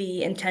with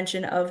the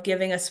intention of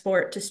giving a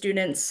sport to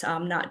students,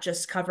 not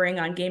just covering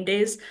on game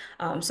days.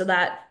 So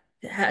that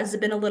has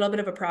been a little bit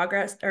of a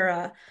progress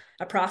or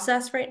a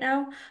process right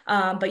now.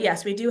 But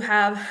yes, we do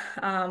have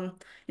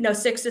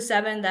 6 to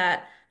 7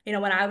 that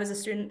when I was a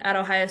student at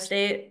Ohio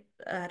State,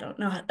 I don't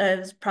know, it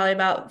was probably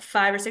about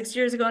 5 or 6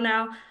 years ago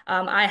now.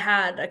 I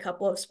had a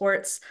couple of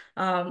sports,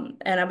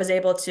 and I was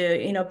able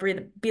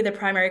to, be the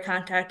primary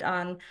contact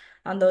on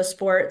those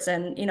sports.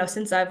 And,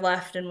 since I've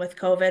left and with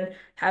COVID,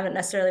 haven't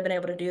necessarily been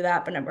able to do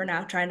that, but we're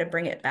now trying to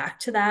bring it back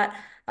to that.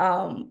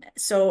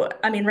 So,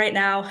 I mean, right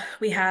now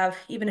we have,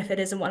 even if it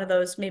isn't one of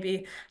those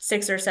maybe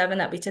 6 or 7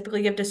 that we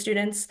typically give to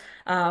students,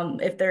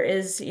 if there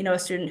is, a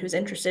student who's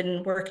interested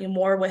in working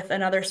more with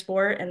another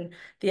sport and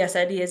the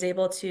SID is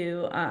able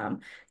to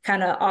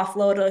kind of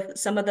offload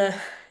some of the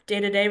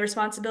day-to-day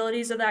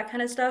responsibilities of that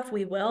kind of stuff,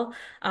 we will.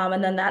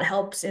 And then that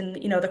helps in,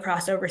 the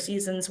crossover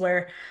seasons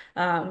where,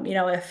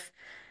 if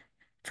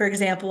For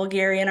example,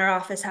 Gary in our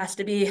office has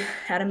to be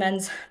at a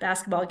men's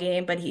basketball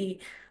game, but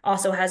he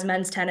also has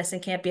men's tennis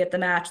and can't be at the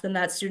match. Then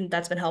that student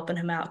that's been helping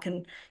him out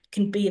can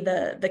be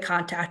the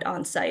contact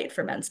on site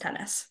for men's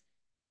tennis.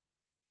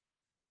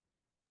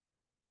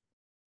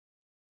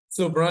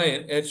 So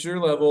Brian, at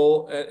your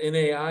level at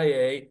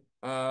NAIA,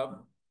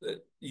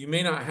 you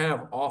may not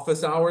have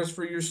office hours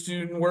for your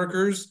student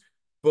workers,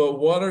 but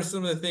what are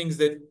some of the things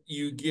that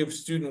you give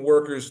student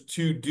workers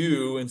to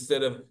do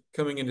instead of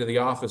coming into the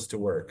office to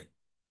work?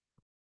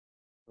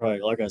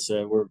 Right. Like I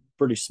said, we're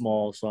pretty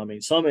small. So, I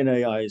mean, some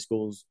NAIA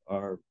schools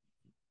are,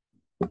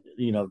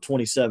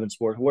 27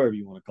 sports, wherever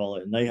you want to call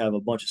it. And they have a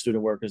bunch of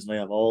student workers and they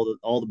have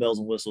all the bells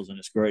and whistles and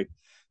it's great.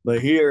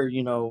 But here,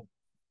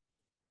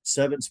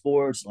 7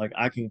 sports, like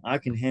I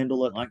can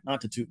handle it, like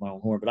not to toot my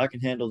own horn, but I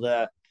can handle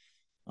that.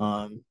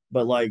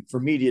 But like for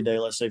media day,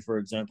 let's say for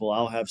example,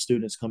 I'll have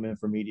students come in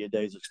for media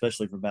days,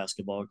 especially for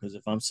basketball, because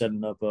if I'm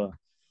setting up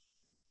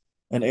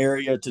an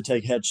area to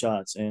take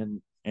headshots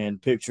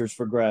and pictures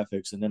for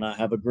graphics, and then I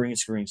have a green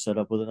screen set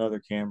up with another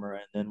camera,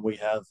 and then we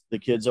have the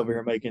kids over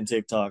here making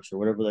TikToks or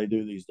whatever they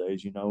do these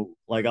days.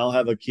 Like I'll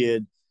have a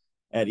kid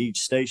at each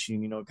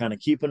station, kind of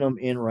keeping them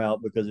in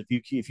route, because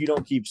if you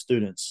don't keep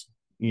students,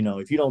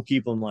 if you don't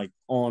keep them like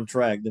on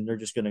track, then they're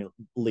just going to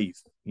leave.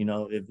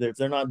 If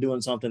they're not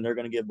doing something, they're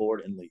going to get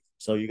bored and leave.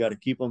 So you got to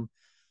keep them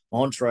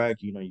on track.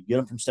 You get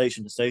them from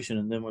station to station,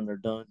 and then when they're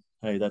done,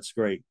 hey, that's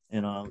great.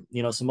 And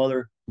some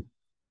other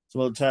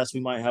tasks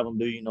we might have them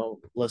do.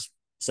 Let's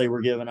say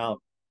we're giving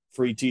out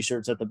free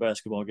T-shirts at the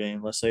basketball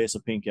game. Let's say it's a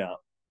pink out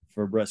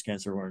for breast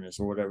cancer awareness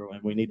or whatever,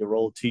 and we need to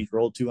roll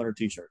 200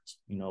 T-shirts.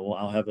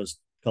 I'll have a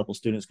couple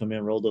students come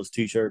in, roll those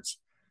T-shirts,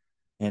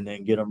 and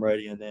then get them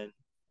ready, and then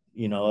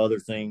other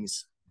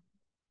things.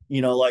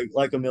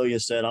 Like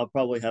Amelia said, I'll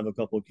probably have a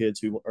couple of kids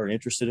who are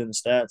interested in the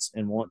stats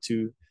and want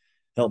to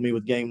help me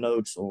with game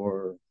notes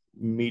or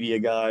media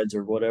guides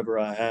or whatever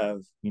I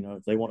have.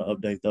 If they want to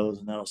update those,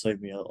 and that'll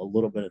save me a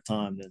little bit of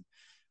time, then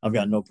I've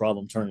got no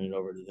problem turning it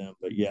over to them.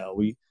 But yeah,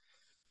 we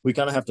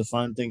kind of have to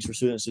find things for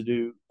students to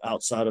do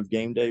outside of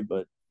game day,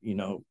 but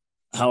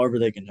however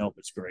they can help,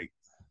 it's great.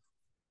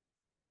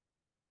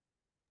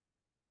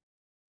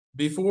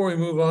 Before we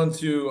move on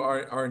to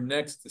our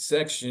next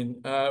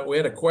section, we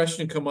had a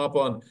question come up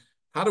on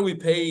how do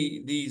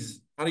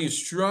you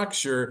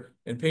structure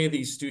and pay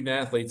these student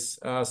athletes?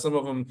 Some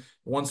of them,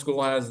 one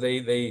school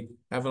they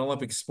have an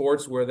Olympic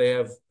sports where they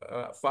have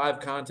 5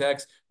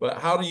 contacts, but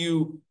how do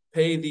you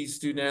pay these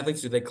student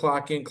athletes? Do they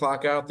clock in,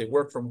 clock out? They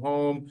work from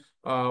home?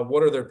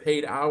 What are their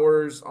paid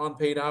hours,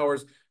 unpaid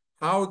hours?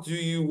 How do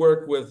you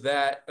work with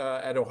that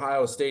at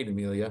Ohio State,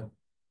 Amelia?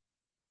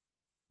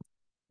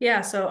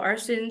 Yeah, so our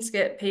students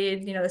get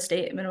paid, the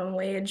state minimum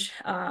wage.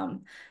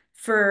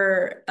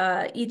 For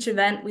each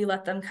event, we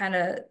let them kind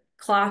of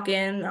clock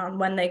in on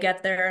when they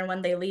get there and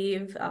when they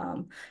leave.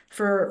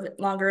 For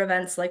longer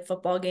events like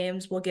football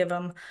games, we'll give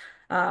them,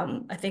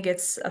 I think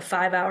it's a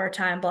 5-hour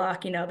time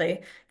block.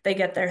 They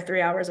get there 3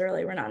 hours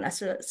early. We're not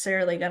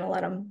necessarily going to let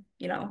them,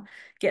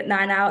 get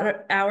 9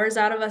 hours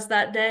out of us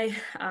that day,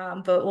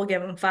 but we'll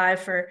give them 5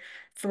 for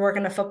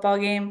working a football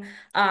game.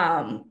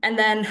 And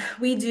then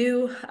we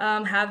do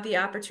have the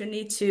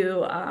opportunity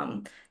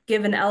to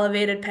give an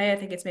elevated pay. I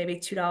think it's maybe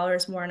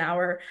 $2 more an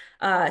hour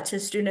to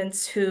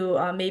students who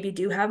maybe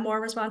do have more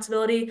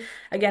responsibility.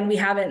 Again, we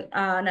haven't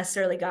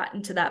necessarily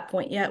gotten to that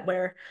point yet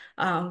where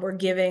we're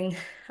giving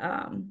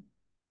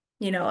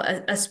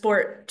a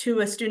sport to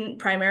a student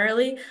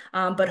primarily,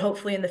 but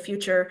hopefully in the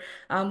future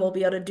we'll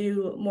be able to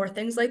do more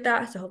things like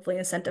that to hopefully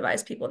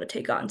incentivize people to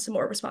take on some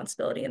more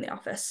responsibility in the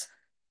office.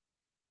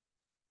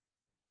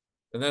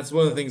 And that's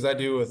one of the things I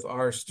do with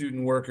our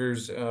student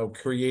workers,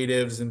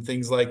 creatives and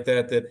things like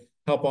that, that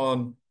help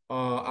on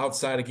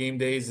outside of game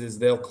days, is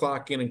they'll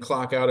clock in and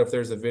clock out if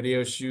there's a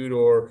video shoot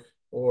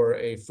or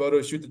a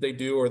photo shoot that they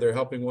do, or they're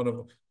helping one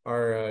of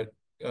our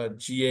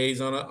GAs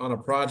on a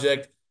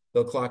project.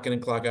 They'll clock in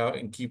and clock out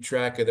and keep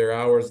track of their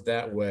hours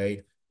that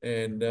way.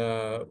 And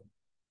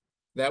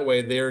that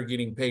way they're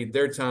getting paid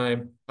their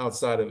time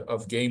outside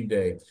of game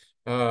day.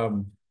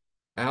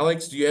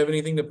 Alex, do you have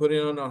anything to put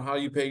in on how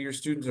you pay your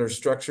students or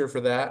structure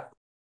for that?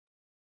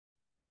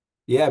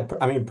 Yeah,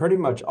 I mean, pretty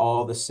much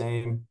all the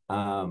same.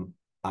 I'm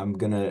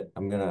gonna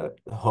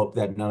hope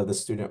that none of the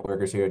student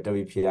workers here at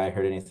WPI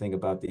heard anything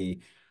about the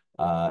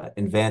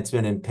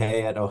advancement in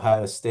pay at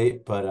Ohio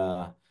State,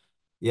 but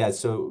yeah,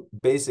 so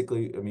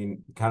basically, I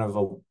mean, kind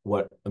of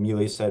what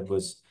Amelia said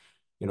was,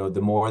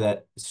 the more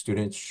that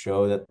students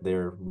show that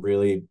they're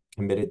really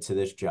committed to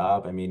this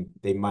job, I mean,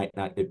 they might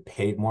not get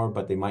paid more,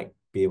 but they might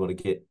be able to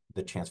get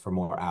the chance for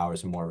more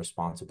hours and more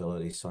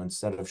responsibility. So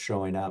instead of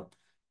showing up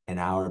an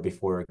hour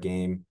before a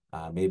game,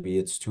 maybe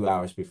it's 2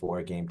 hours before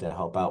a game to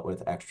help out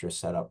with extra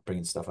setup,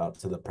 bringing stuff out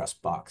to the press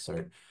box,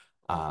 or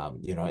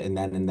and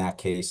then in that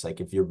case,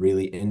 like if you're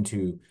really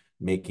into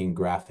making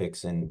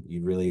graphics and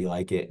you really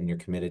like it and you're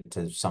committed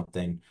to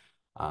something,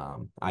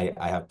 I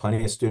have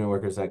plenty of student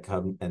workers that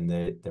come and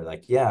they're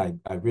like, yeah,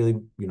 I really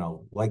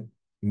like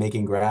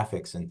making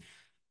graphics, and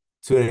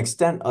to an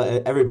extent,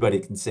 everybody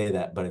can say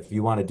that, but if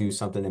you want to do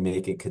something to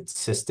make it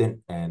consistent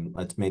and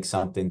let's make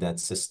something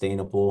that's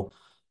sustainable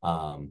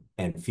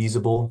and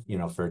feasible,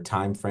 for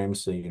time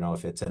frames. So,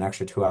 if it's an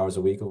extra 2 hours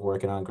a week of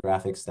working on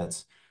graphics,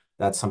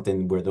 that's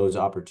something where those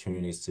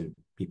opportunities to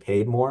be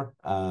paid more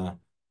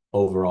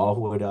overall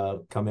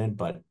would come in,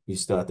 but you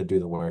still have to do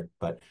the work.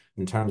 But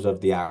in terms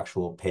of the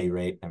actual pay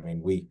rate, I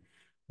mean, we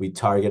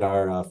target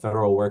our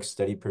federal work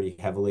study pretty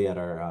heavily at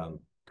our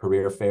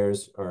career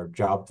fairs or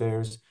job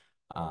fairs.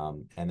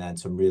 And then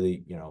some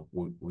really,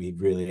 we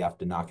really have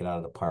to knock it out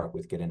of the park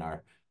with getting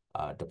our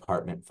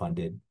department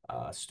funded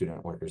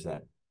student workers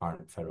that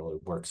aren't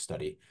federally work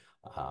study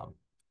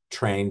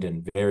trained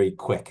and very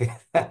quick.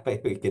 That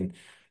way we can,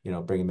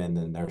 bring them in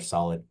and they're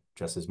solid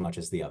just as much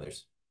as the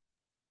others.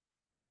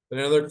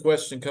 Another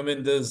question come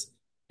in, does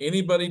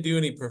anybody do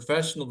any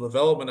professional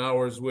development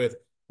hours with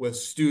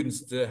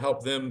students to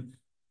help them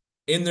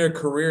in their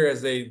career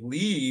as they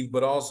leave,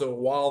 but also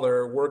while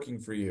they're working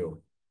for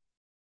you?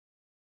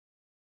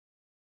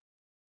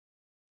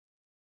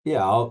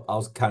 Yeah,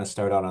 I'll kind of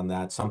start out on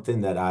that.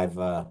 Something that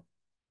I've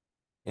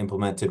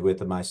implemented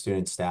with my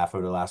student staff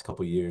over the last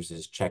couple of years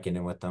is checking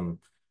in with them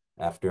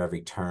after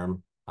every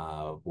term,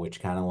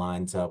 which kind of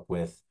lines up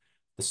with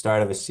the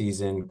start of a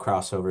season,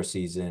 crossover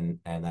season,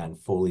 and then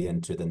fully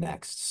into the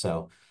next.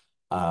 So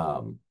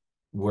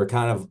we're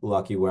kind of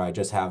lucky where I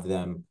just have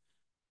them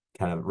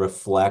kind of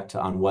reflect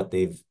on what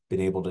they've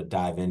been able to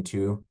dive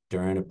into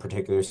during a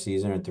particular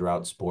season and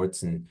throughout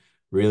sports and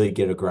really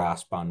get a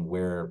grasp on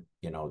where,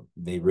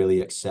 they really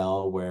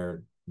excel,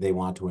 where they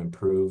want to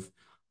improve,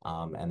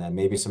 and then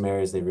maybe some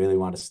areas they really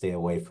want to stay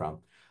away from,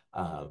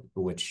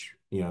 which,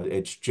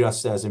 it's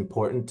just as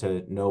important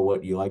to know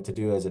what you like to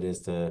do as it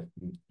is to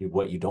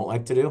what you don't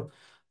like to do.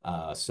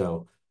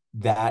 So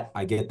that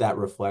I get that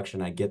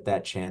reflection, I get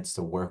that chance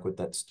to work with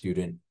that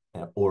student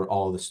or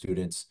all the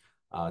students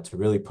to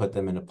really put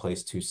them in a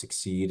place to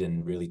succeed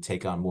and really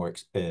take on more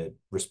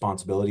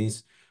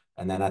responsibilities.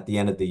 And then at the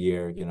end of the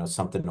year,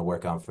 something to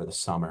work on for the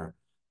summer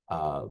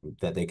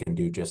that they can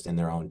do just in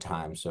their own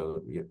time.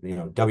 So,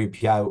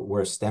 WPI,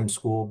 we're a STEM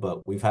school,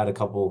 but we've had a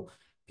couple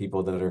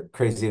people that are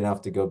crazy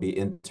enough to go be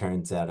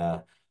interns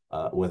at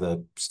with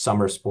a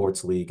summer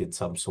sports league of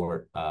some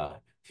sort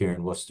here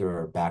in Worcester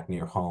or back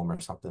near home or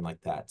something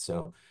like that.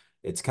 So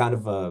it's kind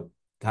of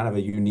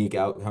a unique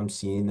outcome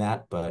seeing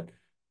that, but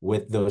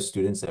with those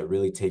students that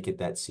really take it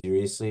that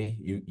seriously,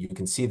 you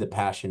can see the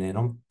passion in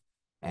them.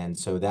 And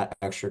so that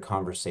extra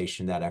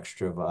conversation, that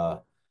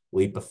extra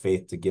leap of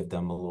faith to give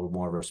them a little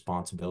more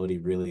responsibility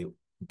really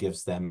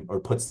gives them or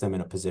puts them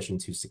in a position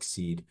to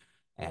succeed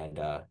and,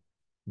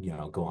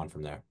 go on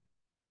from there.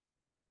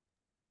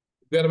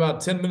 We've got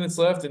about 10 minutes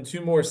left and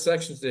two more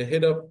sections to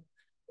hit up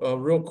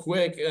real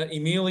quick.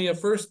 Emilia,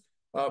 first,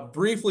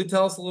 briefly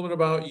tell us a little bit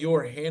about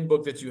your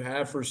handbook that you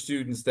have for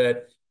students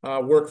that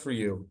work for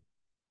you.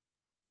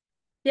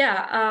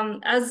 Yeah,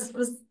 as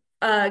was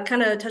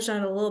kind of touched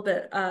on it a little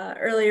bit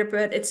earlier,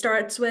 but it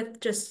starts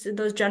with just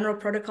those general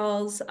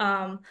protocols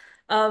of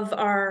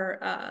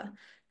our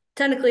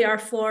technically our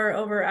floor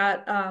over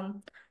at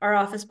our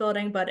office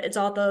building, but it's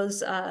all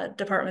those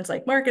departments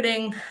like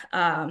marketing,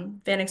 fan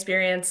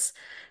experience,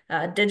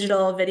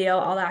 digital, video,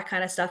 all that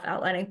kind of stuff,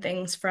 outlining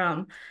things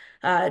from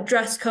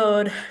dress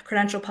code,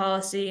 credential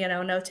policy,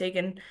 no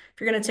taking,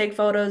 if you're going to take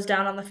photos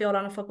down on the field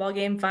on a football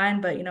game,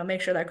 fine, but, make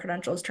sure that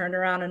credential is turned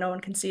around and no one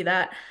can see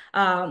that.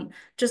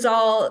 Just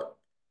all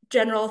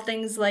general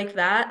things like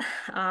that.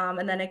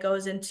 And then it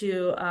goes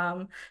into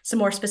some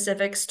more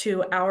specifics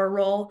to our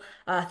role,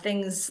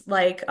 things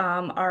like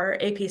our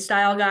AP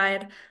style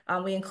guide.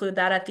 We include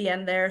that at the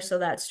end there so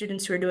that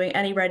students who are doing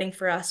any writing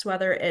for us,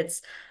 whether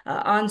it's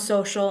on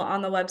social,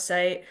 on the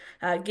website,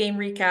 game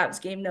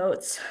recaps, game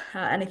notes,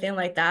 anything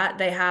like that,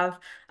 they have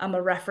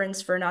a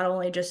reference for not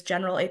only just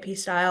general AP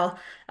style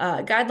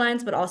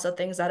guidelines, but also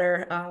things that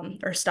are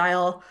or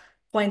style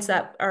points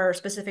that are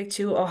specific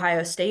to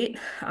Ohio State.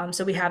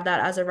 So we have that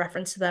as a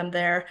reference to them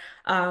there.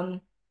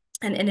 And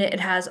in it, it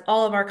has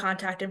all of our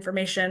contact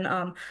information,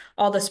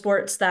 all the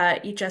sports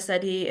that each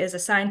SID is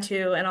assigned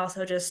to, and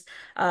also just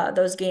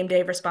those game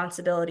day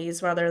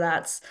responsibilities, whether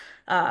that's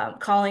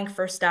calling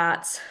for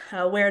stats,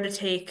 where to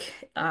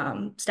take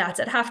stats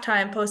at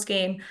halftime, post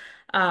game,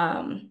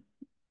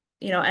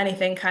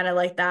 anything kind of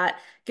like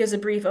that. Gives a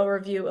brief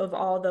overview of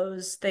all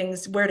those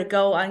things, where to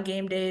go on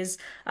game days,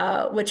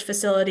 which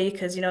facility,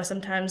 because,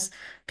 sometimes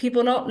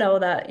people don't know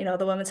that,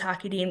 the women's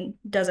hockey team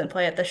doesn't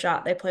play at the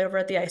shot, they play over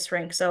at the ice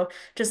rink. So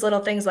just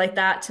little things like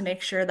that to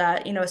make sure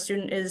that, a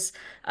student is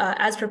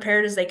as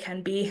prepared as they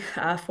can be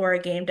for a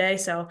game day.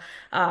 So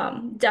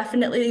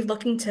definitely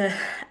looking to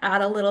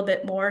add a little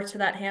bit more to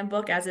that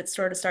handbook as it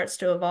sort of starts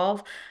to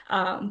evolve.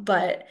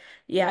 But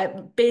yeah,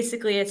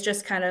 basically it's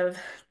just kind of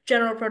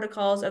general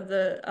protocols of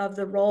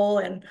the role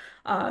and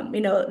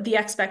the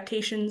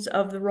expectations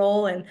of the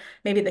role and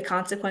maybe the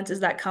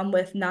consequences that come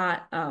with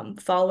not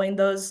following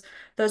those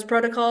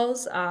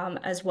protocols,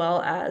 as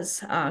well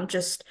as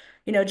just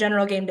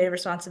general game day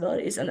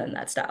responsibilities and then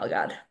that style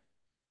guide.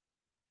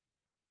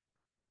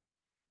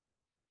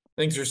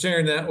 Thanks for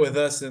sharing that with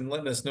us and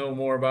letting us know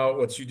more about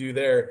what you do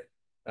there.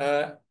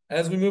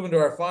 As we move into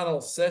our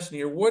final session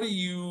here, what do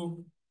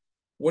you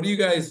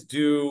guys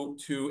do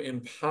to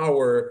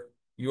empower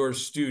your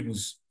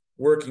students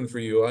working for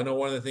you? I know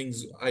one of the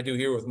things I do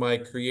here with my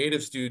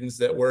creative students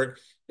that work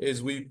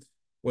is when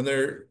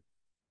their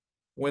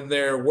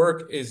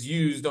work is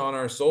used on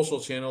our social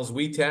channels,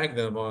 we tag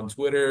them on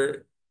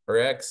Twitter or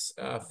X,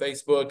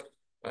 Facebook,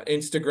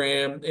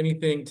 Instagram,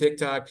 anything,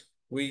 TikTok.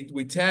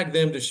 We tag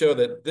them to show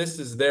that this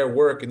is their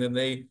work, and then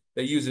they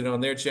use it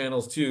on their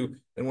channels too,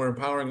 and we're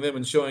empowering them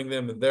and showing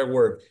them their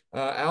work.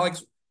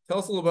 Alex, tell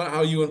us a little about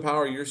how you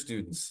empower your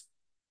students.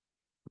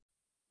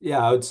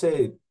 Yeah, I would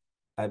say,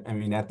 I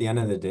mean, at the end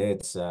of the day,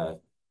 it's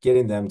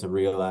getting them to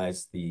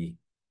realize the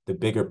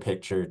bigger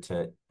picture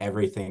to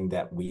everything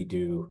that we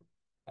do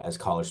as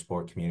college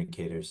sport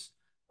communicators,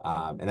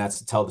 and that's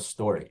to tell the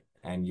story.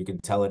 And you can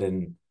tell it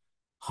in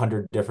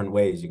 100 different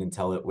ways. You can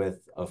tell it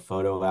with a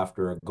photo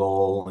after a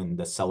goal and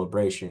the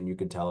celebration. You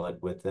can tell it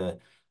with a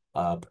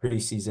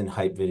preseason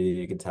hype video.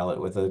 You can tell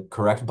it with a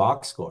correct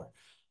box score,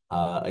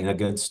 and a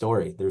good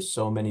story. There's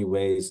so many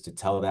ways to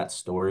tell that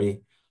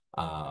story.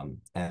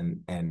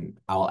 And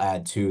I'll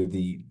add to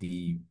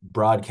the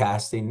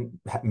broadcasting,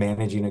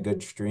 managing a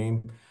good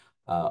stream,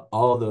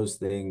 all those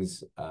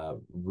things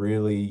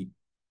really,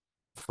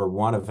 for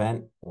one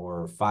event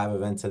or 5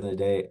 events in a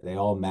day, they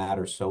all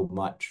matter so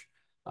much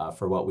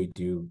for what we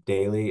do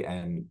daily,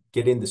 and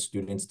getting the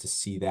students to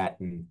see that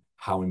and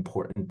how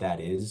important that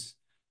is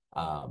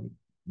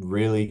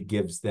really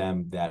gives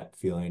them that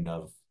feeling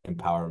of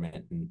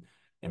empowerment.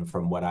 And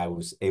from what I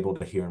was able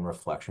to hear in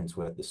reflections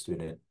with the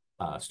student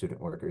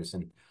workers,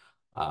 and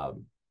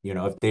you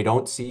know, if they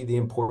don't see the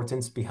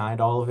importance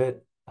behind all of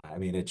it, I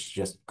mean, it's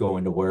just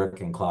going to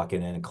work and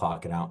clocking in and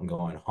clocking out and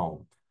going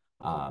home.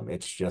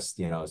 It's just,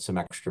 you know, some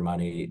extra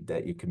money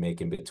that you can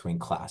make in between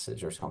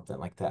classes or something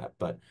like that.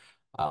 But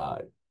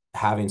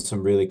having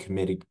some really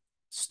committed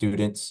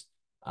students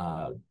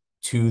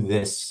to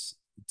this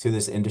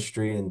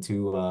industry and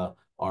to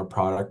our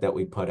product that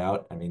we put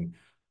out, I mean,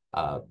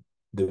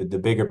 the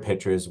bigger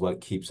picture is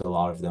what keeps a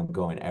lot of them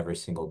going every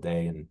single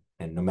day,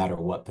 and no matter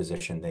what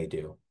position they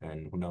do,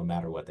 and no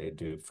matter what they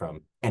do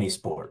from any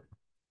sport.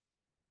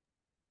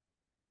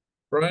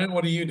 Brian,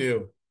 what do you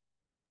do?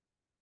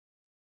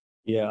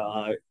 Yeah,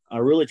 I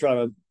really try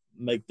to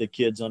make the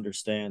kids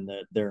understand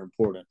that they're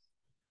important,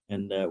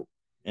 and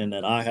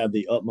that I have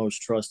the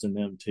utmost trust in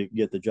them to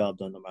get the job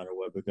done no matter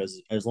what. Because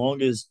as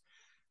long as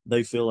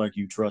they feel like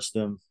you trust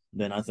them,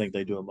 then I think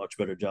they do a much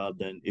better job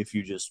than if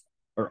you just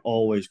are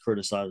always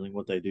criticizing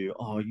what they do.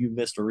 Oh, you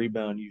missed a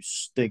rebound, you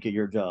stink at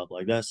your job.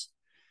 Like, that's,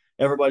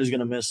 everybody's going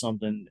to miss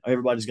something.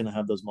 Everybody's going to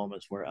have those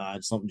moments where I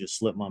had something just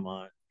slip my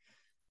mind.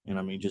 And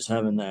I mean, just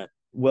having that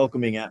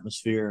welcoming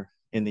atmosphere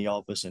in the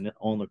office and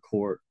on the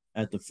court,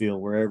 at the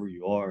field, wherever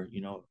you are,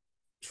 you know,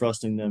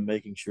 trusting them,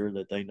 making sure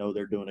that they know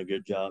they're doing a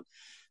good job.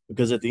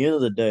 Because at the end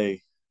of the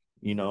day,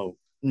 you know,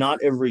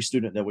 not every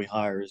student that we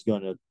hire is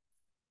going to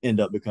end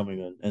up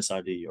becoming an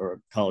SID or a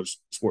college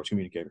sports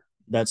communicator.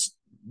 That's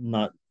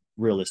not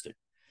realistic.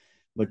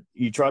 But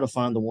you try to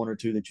find the one or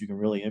two that you can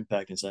really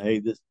impact and say,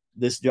 hey,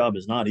 this job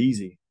is not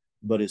easy,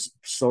 but it's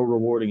so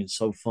rewarding and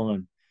so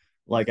fun.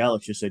 Like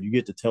Alex just said, you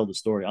get to tell the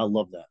story. I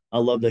love that. I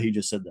love that he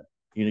just said that.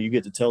 You know, you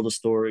get to tell the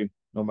story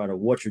no matter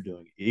what you're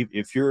doing.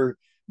 If you're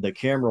the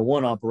camera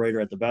one operator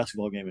at the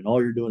basketball game and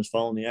all you're doing is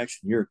following the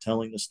action, you're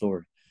telling the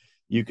story.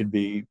 You could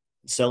be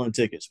selling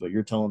tickets, but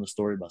you're telling the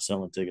story by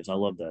selling tickets. I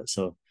love that.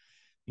 So,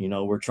 you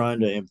know, we're trying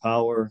to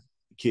empower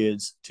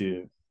kids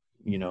to,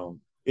 you know,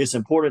 it's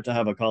important to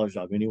have a college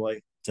job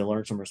anyway, to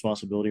learn some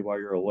responsibility while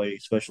you're away,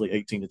 especially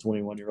 18 to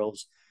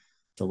 21-year-olds,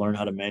 to learn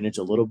how to manage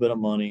a little bit of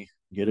money,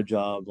 get a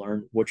job,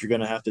 learn what you're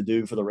going to have to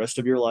do for the rest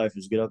of your life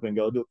is get up and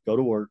go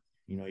to work.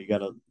 You know,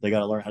 they got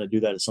to learn how to do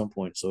that at some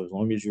point. So as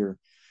long as you're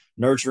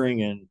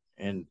nurturing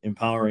and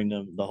empowering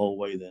them the whole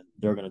way, then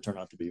they're going to turn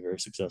out to be very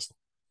successful.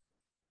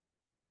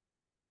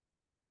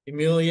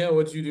 Emilia,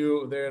 what'd you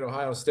do there at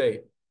Ohio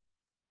State?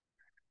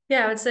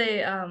 Yeah, I would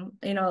say,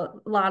 you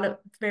know, a lot of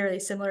very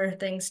similar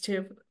things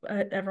to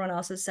everyone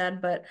else has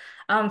said, but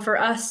for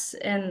us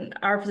in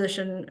our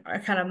position, our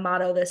kind of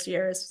motto this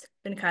year has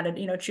been kind of,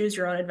 you know, choose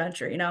your own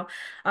adventure. You know,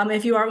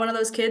 if you are one of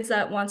those kids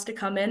that wants to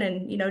come in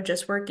and, you know,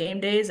 just work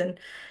game days and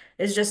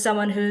is just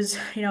someone who's,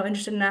 you know,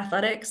 interested in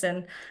athletics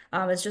and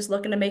is just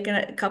looking to make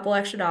a couple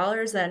extra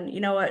dollars, then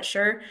you know what,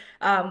 sure,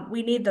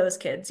 we need those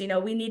kids. You know,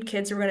 we need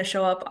kids who are going to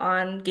show up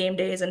on game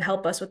days and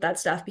help us with that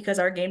stuff because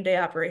our game day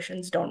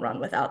operations don't run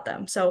without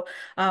them. So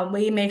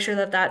we make sure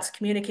that that's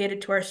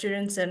communicated to our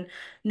students and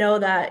know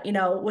that, you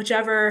know,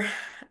 whichever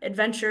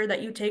adventure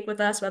that you take with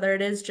us, whether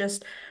it is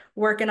just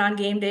working on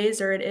game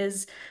days or it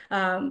is,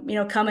 you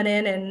know, coming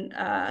in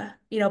and,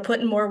 you know,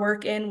 putting more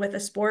work in with a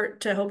sport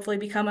to hopefully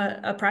become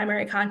a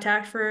primary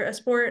contact for a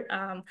sport,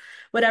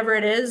 whatever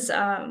it is,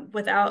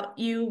 without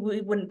you, we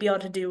wouldn't be able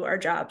to do our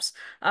jobs.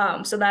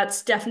 So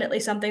that's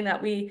definitely something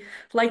that we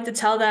like to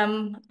tell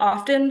them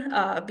often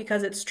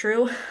because it's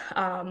true.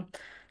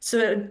 So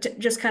it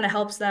just kind of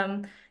helps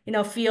them, you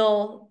know,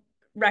 feel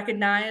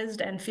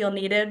recognized and feel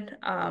needed.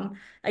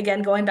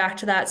 Again, going back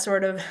to that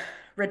sort of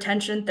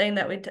retention thing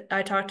that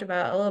I talked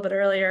about a little bit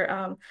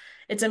earlier,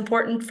 it's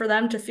important for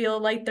them to feel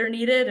like they're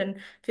needed and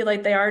feel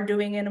like they are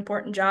doing an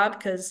important job,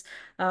 because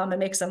it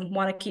makes them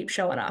want to keep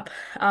showing up.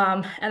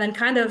 And then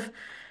kind of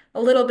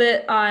a little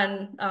bit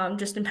on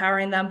just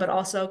empowering them, but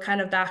also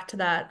kind of back to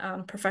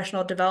that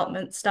professional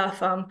development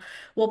stuff.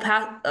 We'll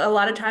pass, a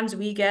lot of times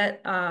we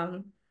get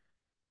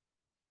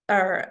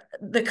or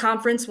the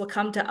conference will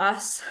come to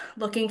us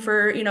looking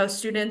for,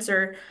 students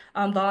or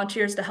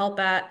volunteers to help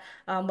at,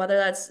 whether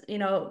that's,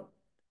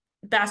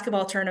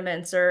 basketball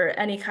tournaments or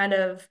any kind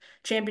of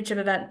championship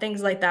event,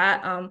 things like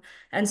that.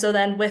 And so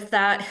then with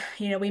that,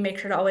 we make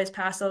sure to always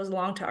pass those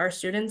along to our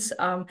students,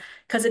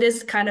 because it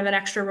is kind of an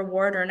extra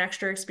reward or an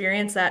extra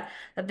experience that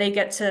they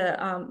get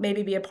to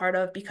maybe be a part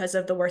of because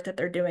of the work that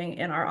they're doing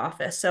in our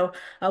office. So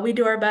we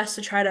do our best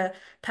to try to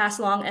pass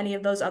along any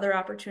of those other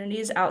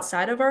opportunities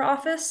outside of our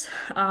office,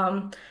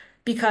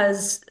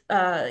 because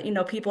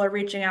people are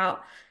reaching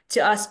out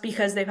to us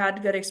because they've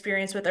had good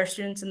experience with our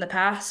students in the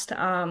past.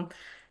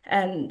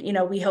 And,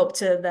 we hope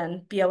to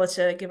then be able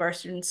to give our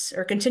students,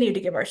 or continue to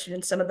give our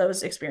students, some of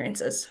those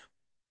experiences.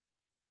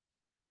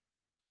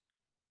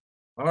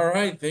 All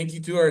right, thank you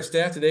to our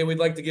staff today. We'd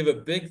like to give a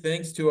big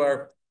thanks to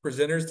our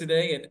presenters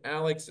today, and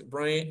Alex,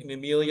 Bryant, and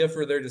Amelia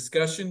for their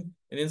discussion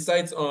and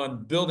insights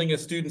on building a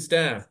student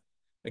staff.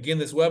 Again,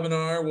 this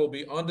webinar will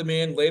be on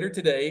demand later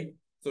today,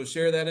 so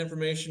share that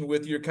information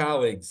with your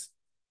colleagues.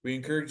 We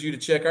encourage you to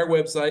check our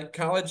website,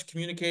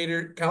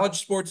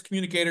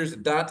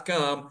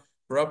 collegesportscommunicators.com,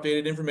 for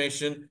updated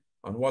information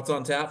on what's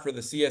on tap for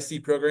the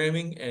CSC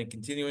programming and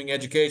continuing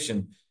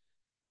education.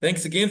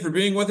 Thanks again for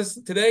being with us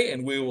today,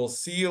 and we will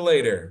see you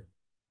later.